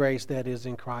measure of grace that is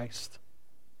in Christ.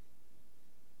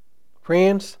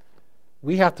 Friends,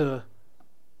 we have to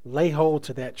lay hold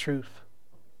to that truth.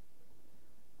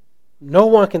 No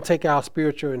one can take our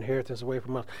spiritual inheritance away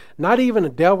from us. Not even the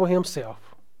devil himself.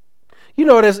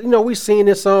 We've seen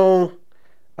this song,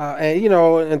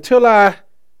 until I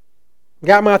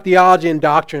got my theology and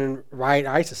doctrine right,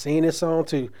 I used to sing this song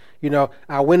too.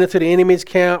 I went into the enemy's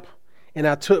camp and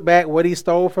I took back what he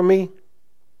stole from me.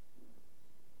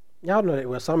 Y'all know that.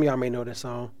 Well, some of y'all may know this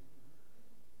song.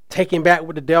 Taking back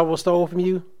what the devil stole from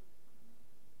you.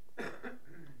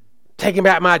 Taking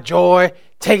back my joy.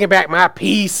 Taking back my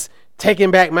peace. Taking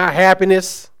back my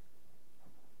happiness.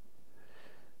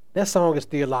 That song is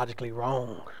theologically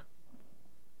wrong.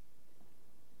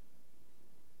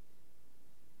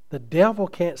 The devil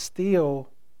can't steal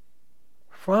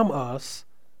from us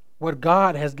what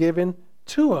God has given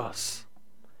to us.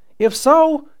 If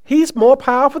so, he's more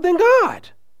powerful than God.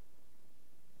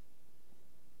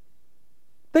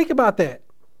 Think about that.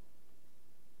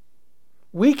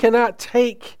 The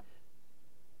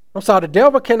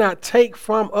devil cannot take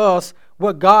from us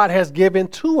what God has given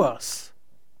to us.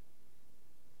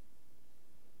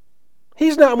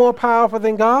 He's not more powerful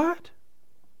than God.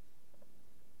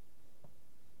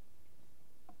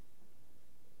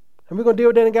 And we're going to deal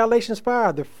with that in Galatians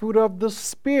 5, the fruit of the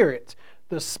Spirit.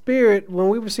 The Spirit, when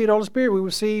we receive the Holy Spirit, we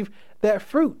receive that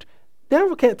fruit. The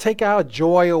devil can't take our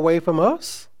joy away from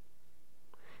us.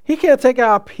 He can't take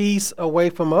our peace away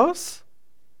from us.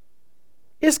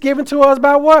 It's given to us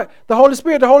by what? The Holy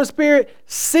Spirit. The Holy Spirit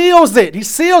seals it. He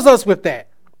seals us with that.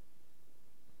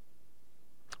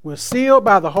 We're sealed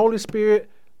by the Holy Spirit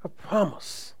of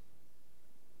promise.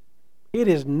 It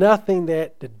is nothing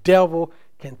that the devil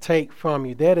can take from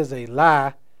you. That is a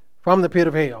lie from the pit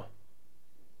of hell.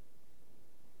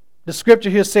 The scripture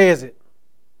here says it.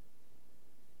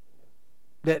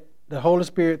 That the Holy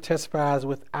Spirit testifies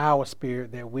with our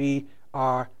spirit that we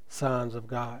are sons of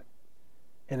God.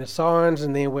 And the sons,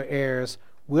 and then we're heirs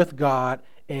with God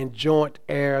and joint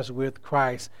heirs with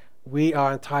Christ. We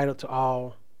are entitled to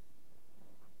all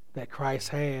that Christ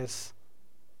has.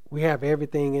 We have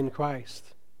everything in Christ.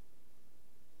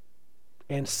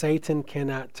 And Satan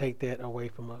cannot take that away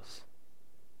from us.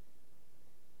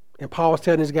 And Paul was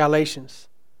telling his Galatians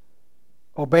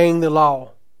obeying the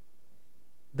law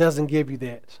doesn't give you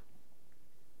that.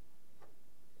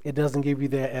 It doesn't give you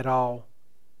that at all.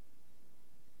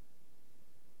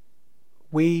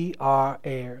 We are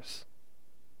heirs.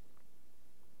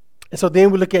 And so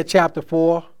then we look at chapter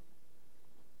 4.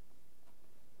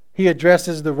 He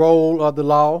addresses the role of the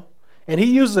law. And he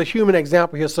uses a human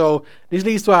example here. So this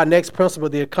leads to our next principle.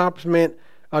 The accomplishment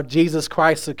of Jesus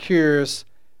Christ secures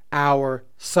our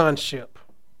sonship.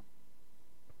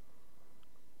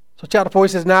 So chapter 4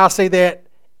 says, now I say that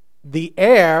the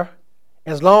heir,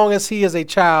 as long as he is a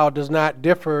child, does not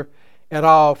differ at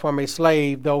all from a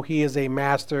slave, though he is a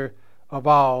master of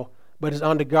all, but is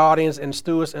under guardians and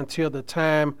stewards until the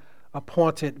time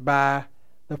appointed by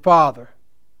the Father.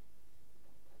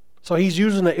 So he's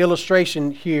using an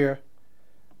illustration here.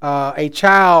 A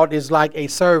child is like a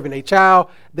servant. A child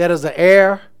that is an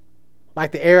heir,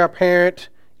 like the heir apparent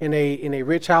in a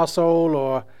rich household,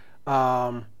 or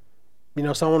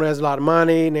someone who has a lot of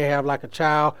money and they have like a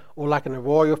child, or like in a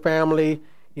royal family.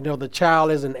 The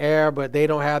child is an heir, but they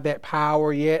don't have that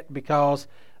power yet because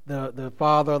the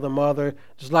father or the mother,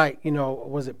 just like,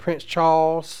 was it Prince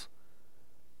Charles?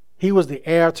 He was the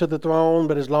heir to the throne,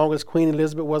 but as long as Queen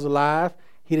Elizabeth was alive,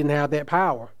 he didn't have that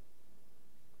power.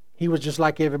 He was just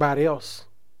like everybody else.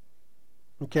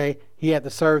 Okay? He had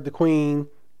to serve the queen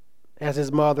as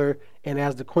his mother and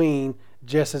as the queen,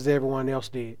 just as everyone else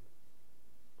did.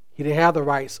 He didn't have the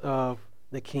rights of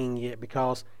the king yet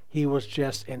because he was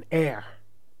just an heir.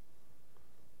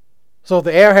 So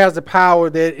the heir has the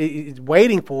power that is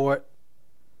waiting for it,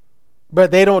 but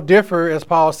they don't differ, as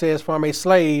Paul says, from a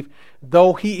slave,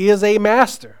 though he is a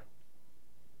master.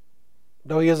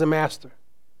 Though he is a master.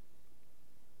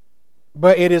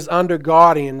 But it is under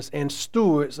guardians and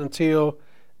stewards until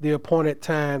the appointed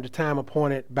time, the time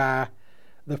appointed by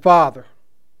the Father.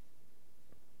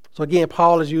 So again,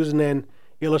 Paul is using an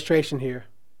illustration here.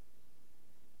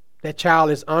 That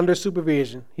child is under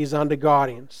supervision. He's under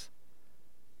guardians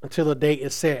until the date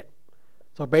is set.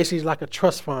 So basically he's like a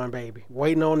trust fund baby,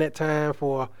 waiting on that time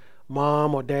for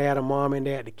mom or dad or mom and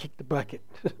dad to kick the bucket.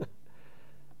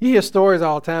 You hear stories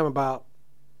all the time about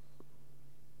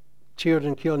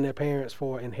children killing their parents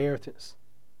for inheritance,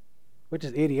 which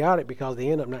is idiotic because they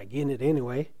end up not getting it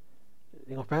anyway.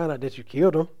 They're going to find out that you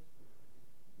killed them.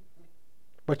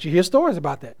 But you hear stories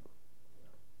about that.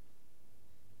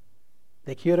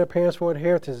 They kill their parents for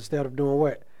inheritance instead of doing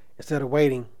what? Instead of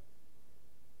waiting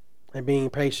and being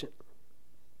patient.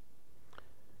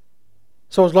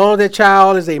 So as long as that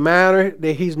child is a minor,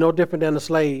 that he's no different than a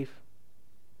slave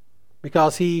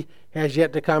because he has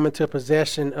yet to come into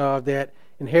possession of that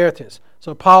inheritance.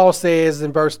 So Paul says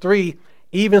in verse 3,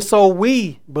 even so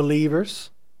we believers,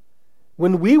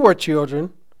 when we were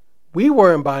children, we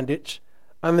were in bondage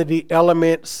under the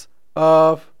elements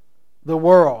of the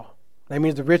world. That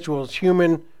means the rituals,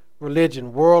 human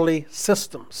religion, worldly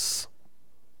systems.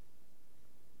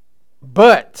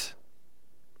 But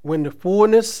when the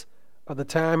fullness of the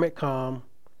time had come,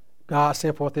 God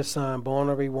sent forth his Son, born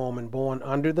of a woman, born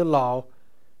under the law,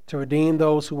 to redeem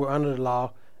those who were under the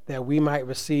law, that we might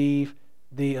receive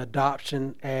the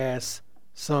adoption as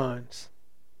sons.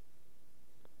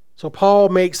 So Paul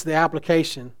makes the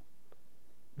application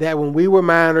that when we were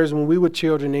minors, when we were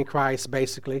children in Christ,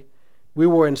 basically, we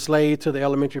were enslaved to the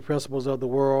elementary principles of the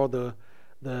world,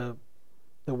 the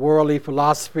worldly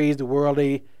philosophies, the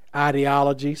worldly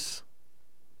ideologies.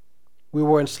 We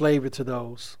were enslaved to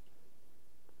those.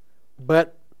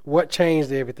 But what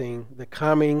changed everything? The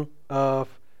coming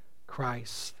of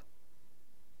Christ.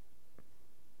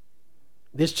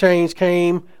 This change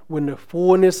came when the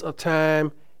fullness of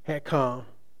time had come.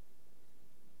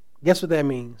 Guess what that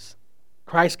means?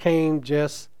 Christ came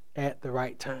just at the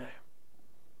right time.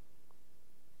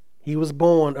 He was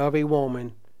born of a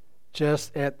woman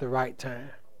just at the right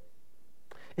time.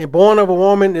 And born of a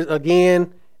woman is,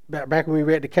 again, back when we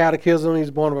read the Catechism, he's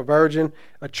born of a virgin,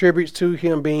 attributes to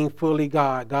him being fully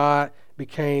God. God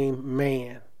became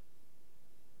man.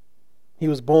 He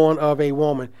was born of a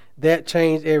woman. That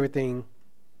changed everything.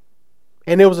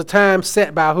 And there was a time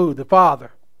set by who? The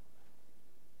Father.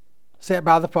 Set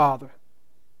by the Father.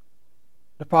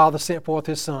 The Father sent forth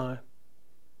his Son.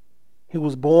 He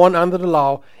was born under the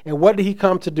law. And what did he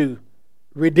come to do?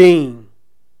 Redeem.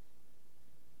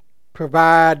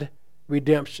 Provide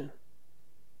redemption.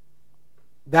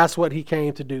 That's what he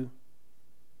came to do.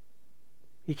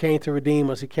 He came to redeem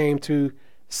us. He came to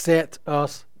set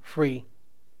us free.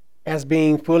 As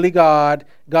being fully God,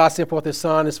 God sent forth his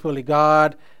Son as fully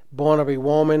God, born of a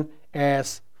woman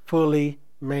as fully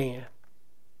man.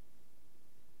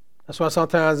 That's why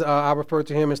sometimes I refer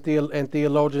to him as and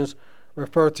theologians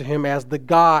refer to him as the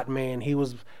God-man. He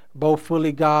was both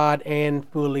fully God and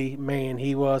fully man.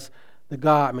 He was the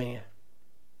God-man.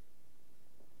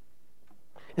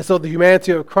 And so the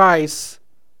humanity of Christ,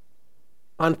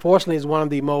 unfortunately, is one of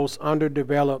the most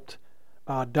underdeveloped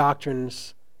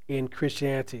doctrines in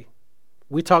Christianity.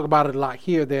 We talk about it a lot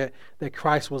here that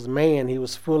Christ was man. He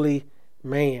was fully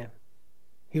man.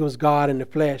 He was God in the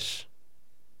flesh.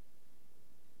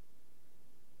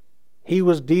 He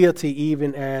was deity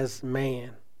even as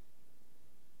man.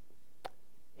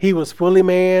 He was fully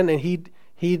man, and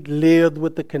he lived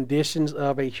with the conditions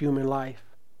of a human life.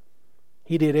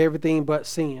 He did everything but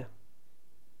sin.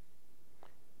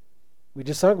 We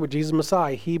just sung with Jesus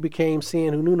Messiah. He became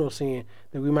sin who knew no sin,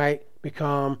 that we might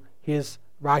become his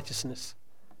righteousness.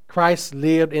 Christ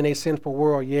lived in a sinful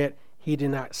world, yet he did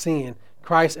not sin.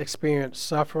 Christ experienced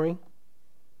suffering.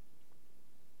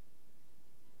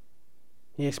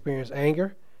 He experienced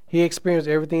anger. He experienced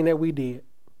everything that we did.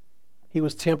 He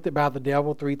was tempted by the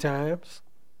devil 3 times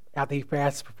after he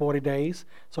fasted for 40 days.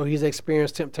 So he's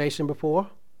experienced temptation before.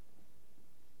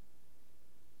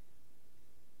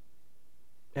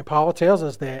 And Paul tells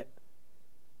us that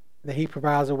he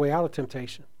provides a way out of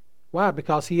temptation. Why?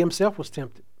 Because he himself was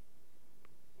tempted.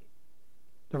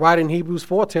 The writer in Hebrews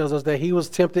 4 tells us that he was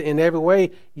tempted in every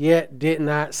way, yet did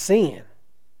not sin.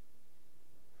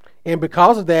 And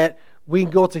because of that, we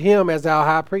can go to him as our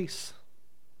high priest.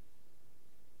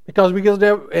 Because we can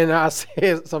never, and I say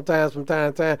it sometimes from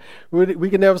time to time, we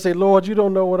can never say, Lord, you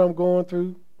don't know what I'm going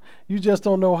through. You just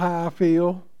don't know how I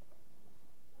feel.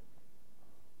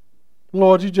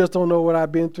 Lord, you just don't know what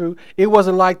I've been through. It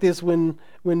wasn't like this when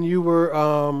you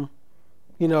were,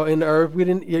 in the earth.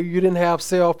 You didn't have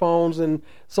cell phones and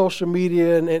social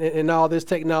media and all this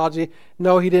technology.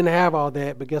 No, he didn't have all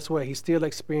that. But guess what? He still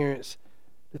experienced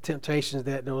the temptations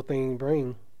that those things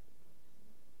bring.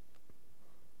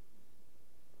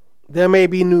 There may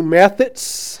be new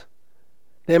methods.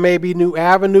 There may be new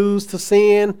avenues to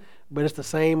sin, but it's the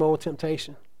same old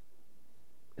temptation.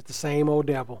 It's the same old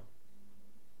devil.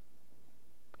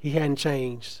 He hadn't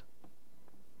changed.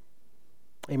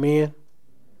 Amen.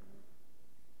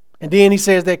 And then he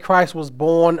says that Christ was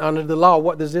born under the law.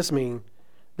 What does this mean?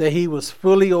 That he was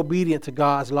fully obedient to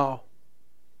God's law.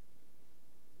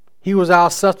 He was our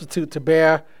substitute to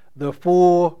bear the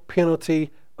full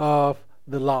penalty of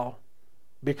the law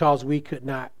because we could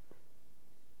not.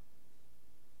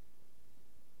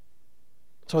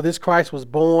 So this Christ was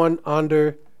born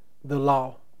under the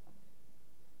law.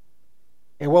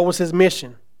 And what was his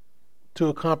mission? To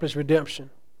accomplish redemption,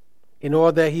 in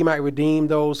order that he might redeem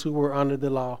those who were under the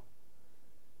law.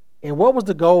 And what was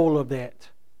the goal of that?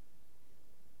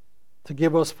 To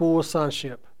give us full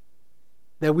sonship,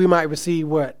 that we might receive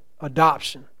what?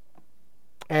 Adoption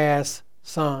as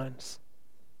sons.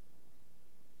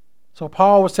 So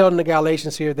Paul was telling the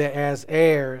Galatians here that as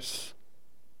heirs,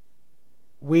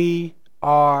 we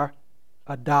are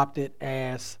adopted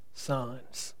as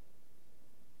sons.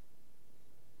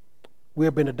 We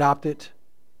have been adopted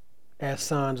as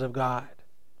sons of God.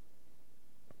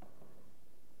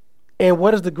 And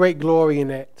what is the great glory in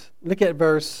that? Look at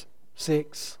verse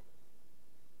 6.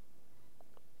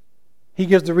 He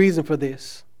gives the reason for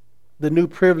this, the new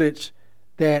privilege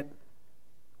that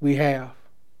we have.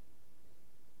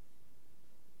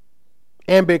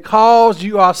 And because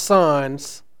you are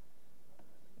sons,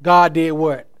 God did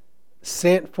what?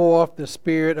 Sent forth the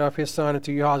Spirit of his Son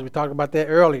into your hearts. We talked about that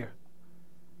earlier.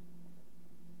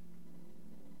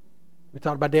 We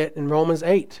talked about that in Romans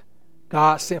 8.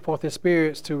 God sent forth his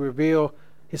spirits to reveal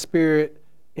his spirit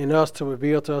in us, to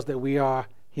reveal to us that we are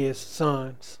his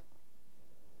sons.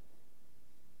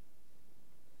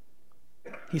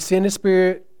 He sent his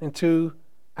spirit into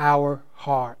our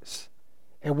hearts.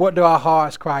 And what do our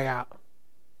hearts cry out?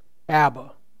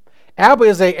 Abba. Abba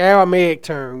is an Aramaic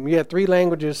term. We have 3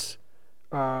 languages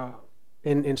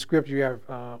in Scripture. You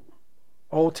have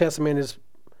Old Testament is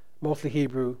mostly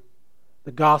Hebrew.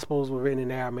 The Gospels were written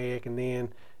in Aramaic, and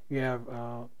then you have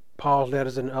Paul's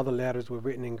letters and other letters were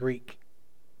written in Greek.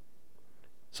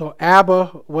 So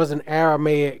Abba was an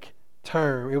Aramaic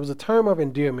term. It was a term of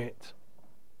endearment.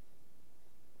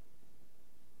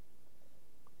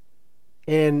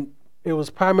 And it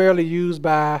was primarily used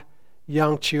by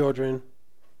young children,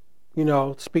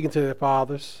 speaking to their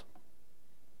fathers.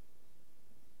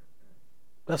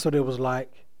 That's what it was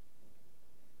like.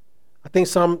 I think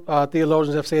some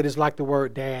theologians have said it's like the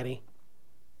word daddy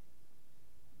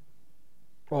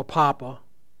or papa.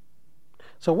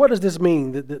 So what does this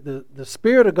mean? The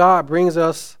Spirit of God brings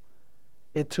us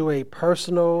into a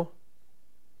personal,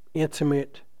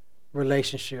 intimate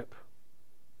relationship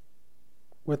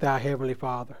with our Heavenly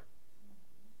Father.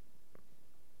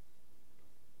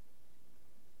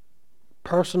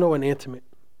 personal and intimate.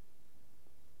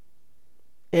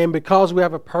 And because we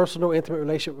have a personal, intimate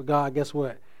relationship with God, guess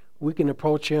what? We can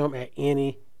approach him at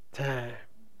any time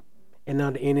and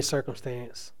under any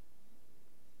circumstance,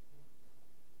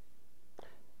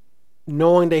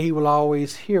 knowing that he will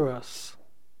always hear us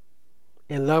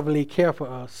and lovingly care for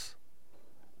us.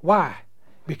 Why?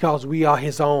 Because we are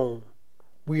his own.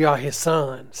 We are his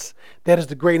sons. That is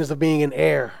the greatness of being an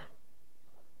heir.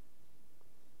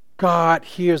 God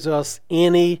hears us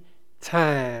any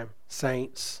time,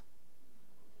 saints,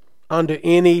 under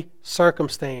any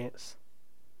circumstance.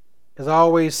 As I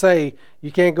always say,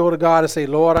 you can't go to God and say,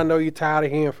 Lord, I know you're tired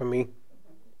of hearing from me.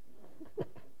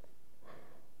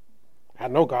 I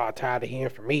know God tired of hearing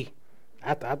from me.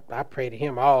 I pray to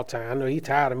him all the time. I know he's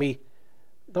tired of me.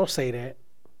 Don't say that.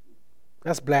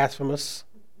 That's blasphemous.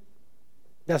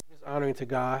 That's dishonoring to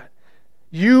God.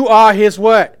 You are his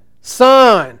what?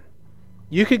 Son.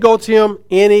 You can go to him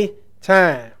any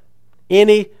time,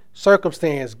 any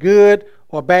circumstance, good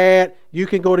or bad. You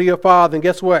can go to your Father, and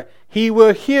guess what? He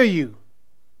will hear you.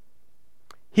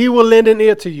 He will lend an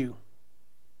ear to you.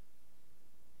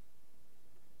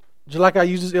 Just like I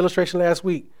used this illustration last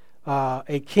week,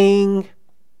 a king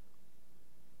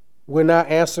will not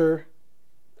answer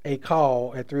a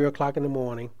call at 3 o'clock in the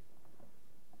morning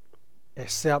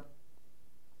except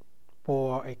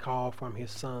for a call from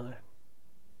his son.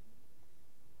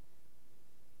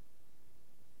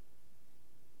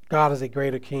 God is a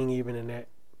greater king even in that.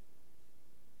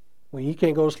 When you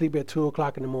can't go to sleep at 2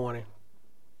 o'clock in the morning.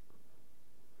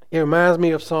 It reminds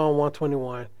me of Psalm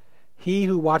 121. He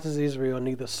who watches Israel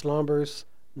neither slumbers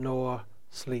nor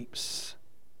sleeps.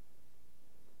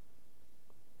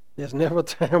 There's never a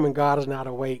time when God is not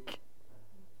awake.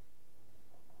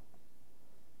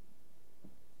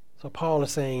 So Paul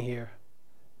is saying here,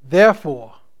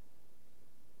 therefore,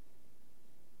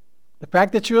 the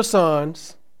fact that you're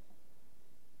sons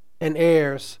and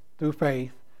heirs through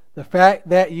faith, the fact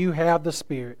that you have the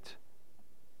Spirit,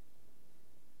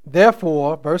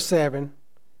 therefore, verse 7,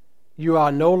 you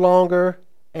are no longer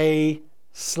a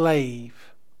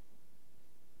slave.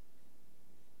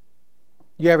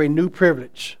 You have a new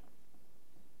privilege.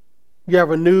 You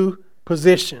have a new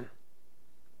position.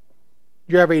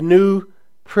 You have a new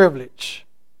privilege.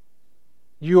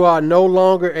 You are no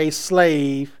longer a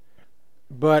slave,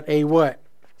 but a what?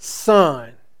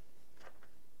 Son.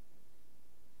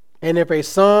 And if a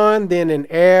son, then an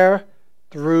heir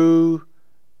through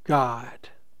God.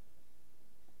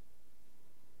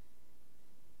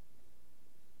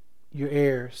 You're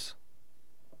heirs.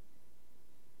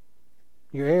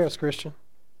 You're heirs, Christian.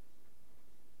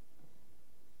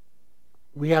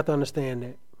 We have to understand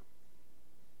that.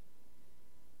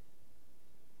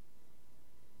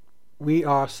 We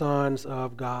are sons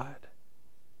of God,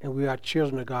 and we are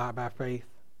children of God by faith.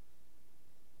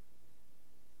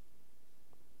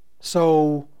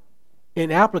 So,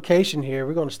 in application here,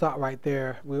 we're going to stop right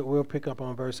there. We'll pick up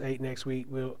on verse 8 next week.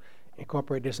 We'll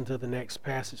incorporate this into the next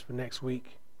passage for next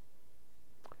week.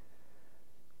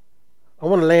 I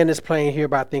want to land this plane here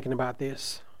by thinking about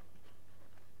this.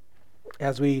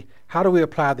 How do we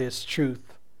apply this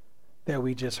truth that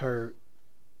we just heard?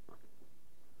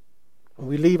 When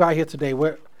we leave out here today,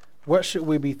 what should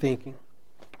we be thinking?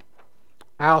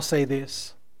 I'll say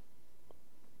this.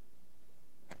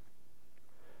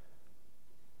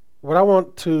 What I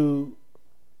want us to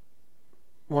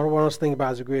think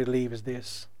about as we agree to leave is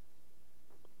this.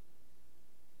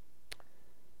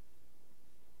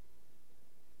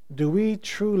 Do we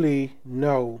truly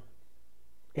know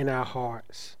in our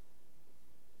hearts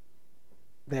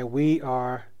that we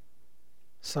are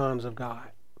sons of God?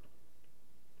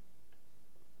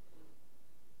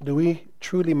 Do we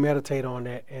truly meditate on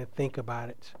that and think about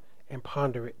it and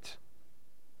ponder it?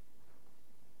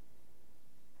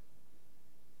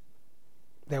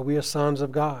 That we are sons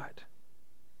of God.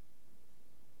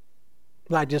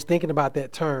 Like just thinking about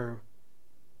that term.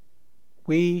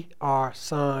 We are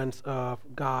sons of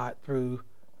God through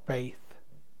faith.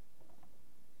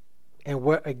 And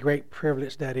what a great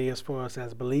privilege that is for us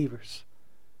as believers.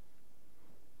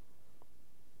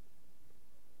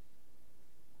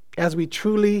 As we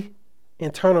truly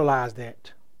internalize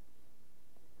that,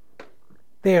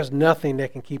 there's nothing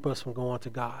that can keep us from going to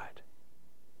God.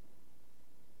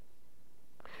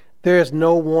 There is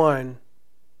no one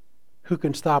who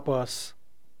can stop us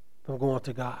from going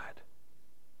to God.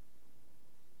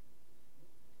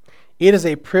 It is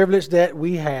a privilege that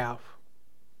we have.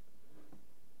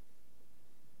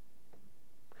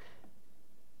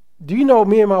 Do you know,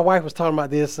 me and my wife was talking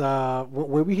about this,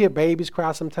 when we hear babies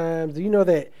cry sometimes, do you know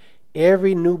that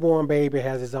every newborn baby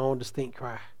has its own distinct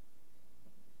cry?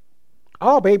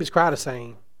 All babies cry the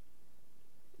same.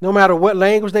 No matter what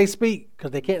language they speak, because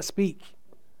they can't speak.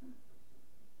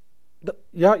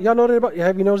 Y'all know that about?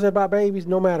 Have you noticed that about babies?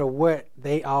 No matter what,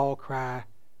 they all cry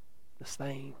the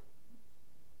same.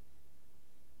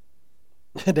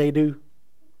 They do.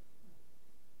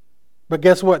 But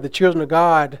guess what? The children of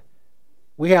God,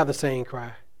 we have the same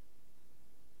cry.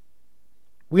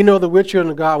 We know that we're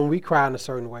children of God when we cry in a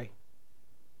certain way.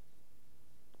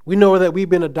 We know that we've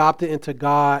been adopted into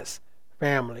God's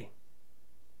family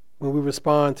when we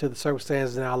respond to the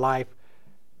circumstances in our life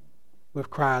with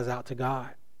cries out to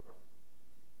God.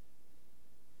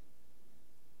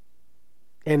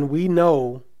 And we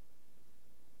know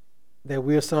that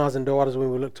we're sons and daughters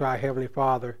when we look to our Heavenly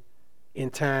Father in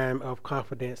time of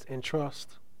confidence and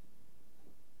trust.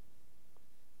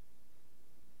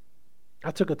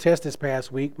 I took a test this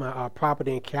past week, my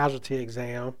property and casualty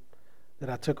exam that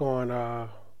I took on,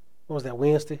 what was that,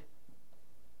 Wednesday?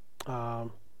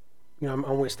 I'm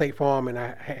with State Farm, and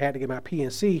I had to get my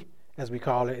P&C, as we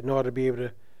call it, in order to be able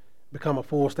to become a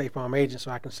full State Farm agent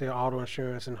so I can sell auto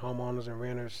insurance and homeowners and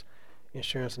renters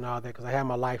insurance and all that, because I have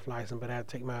my life license, but I had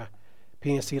to take my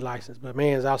P&C license. But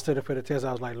man, as I was studying for the test,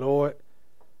 I was like, Lord,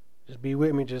 just be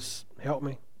with me, just help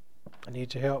me. I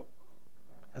need your help.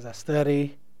 As I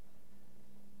study,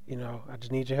 I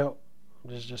just need your help.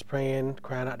 I'm just praying,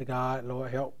 crying out to God, Lord,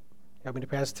 help me to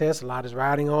pass the test. A lot is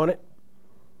riding on it.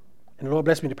 And the Lord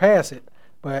blessed me to pass it.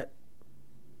 But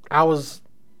I was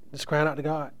just crying out to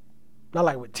God. Not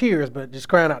like with tears, but just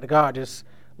crying out to God. Just,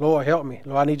 Lord, help me.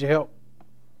 Lord, I need your help.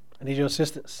 I need your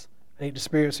assistance. I need the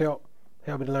Spirit's help.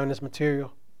 Help me to learn this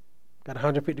material. Got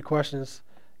 150 questions.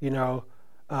 Lord,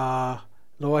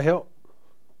 help.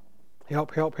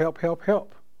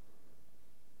 Help.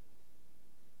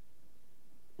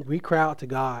 We cry out to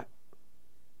God.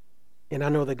 And I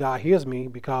know that God hears me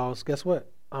because, guess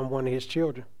what? I'm one of his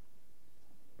children.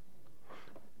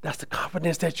 That's the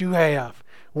confidence that you have.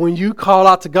 When you call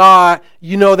out to God,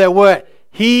 you know that what?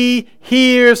 He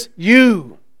hears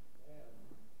you.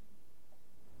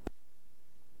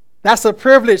 That's a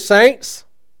privilege, saints.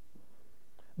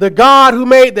 The God who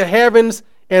made the heavens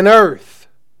and earth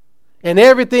and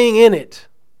everything in it.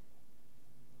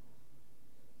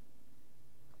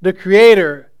 The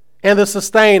creator and the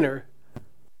sustainer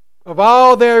of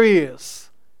all there is.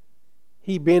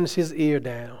 He bends his ear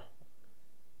down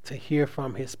to hear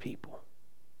from his people.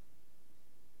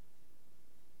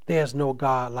 There's no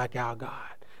God like our God.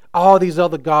 All these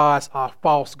other gods are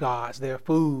false gods. They're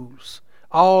fools.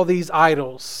 All these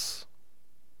idols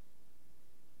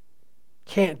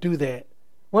can't do that.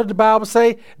 What did the Bible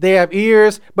say? They have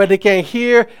ears, but they can't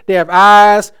hear. They have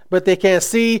eyes, but they can't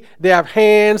see. They have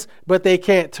hands, but they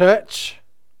can't touch.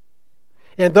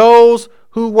 And those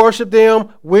who worship them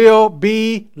will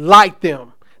be like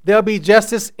them. They'll be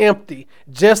just as empty,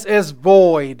 just as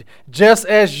void, just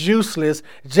as useless,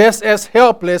 just as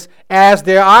helpless as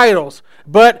their idols.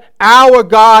 But our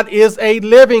God is a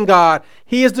living God.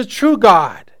 He is the true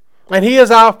God. And he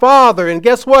is our Father. And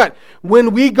guess what?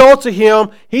 When we go to him,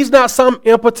 he's not some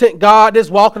impotent God that's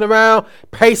walking around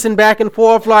pacing back and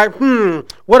forth like,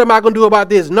 what am I going to do about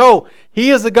this? No,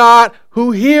 he is a God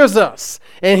who hears us.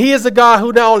 And he is a God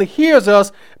who not only hears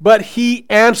us, but he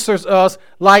answers us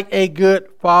like a good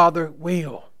father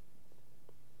will.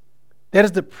 That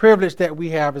is the privilege that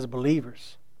we have as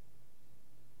believers,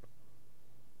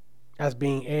 as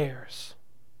being heirs.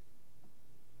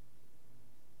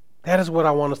 That is what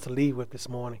I want us to leave with this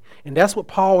morning. And that's what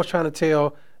Paul was trying to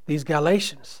tell these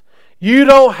Galatians. You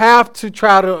don't have to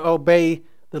try to obey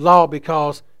the law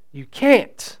because you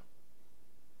can't.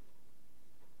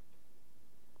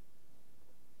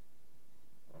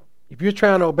 If you're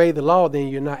trying to obey the law, then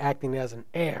you're not acting as an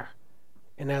heir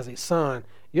and as a son.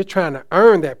 You're trying to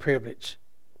earn that privilege.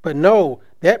 But no,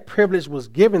 that privilege was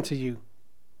given to you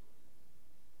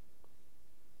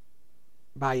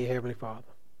by your Heavenly Father.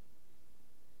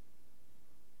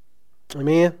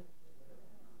 Amen.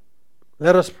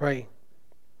 Let us pray.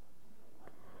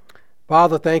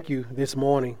 Father, thank you this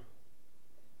morning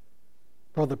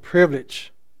for the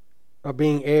privilege of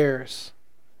being heirs,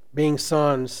 being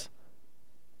sons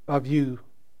of you.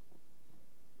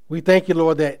 We thank you,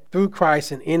 Lord, that through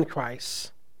Christ and in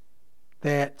Christ,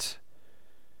 that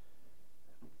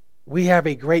we have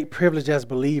a great privilege as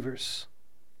believers.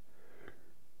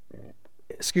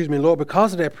 Excuse me, Lord,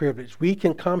 because of that privilege, we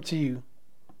can come to you.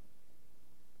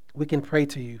 We can pray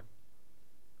to you.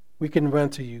 We can run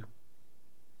to you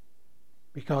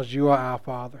because you are our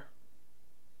Father.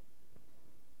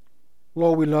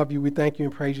 Lord, we love you. We thank you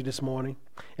and praise you this morning.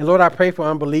 And Lord, I pray for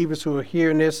unbelievers who are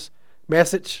hearing this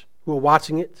message, who are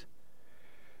watching it.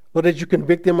 Lord, that you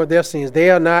convict them of their sins. They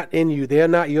are not in you. They are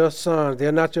not your sons. They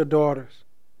are not your daughters.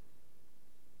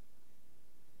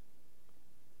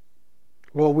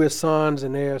 Lord, we're sons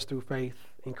and heirs through faith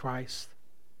in Christ,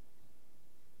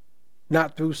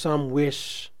 not through some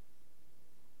wish.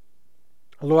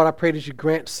 Lord, I pray that you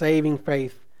grant saving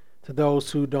faith to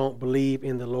those who don't believe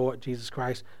in the Lord Jesus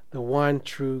Christ, the one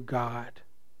true God.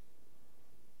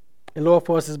 And Lord,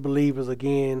 for us as believers,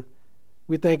 again,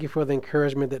 we thank you for the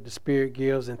encouragement that the Spirit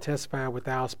gives and testifying with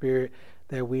our spirit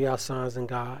that we are sons in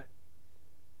God.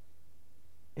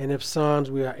 And if sons,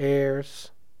 we are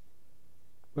heirs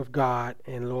with God.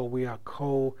 And Lord, we are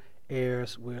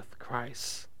co-heirs with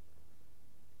Christ.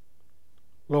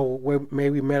 Lord, may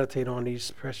we meditate on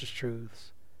these precious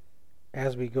truths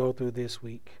as we go through this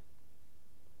week.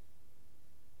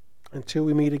 Until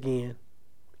we meet again,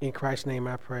 in Christ's name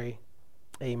I pray.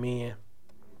 Amen.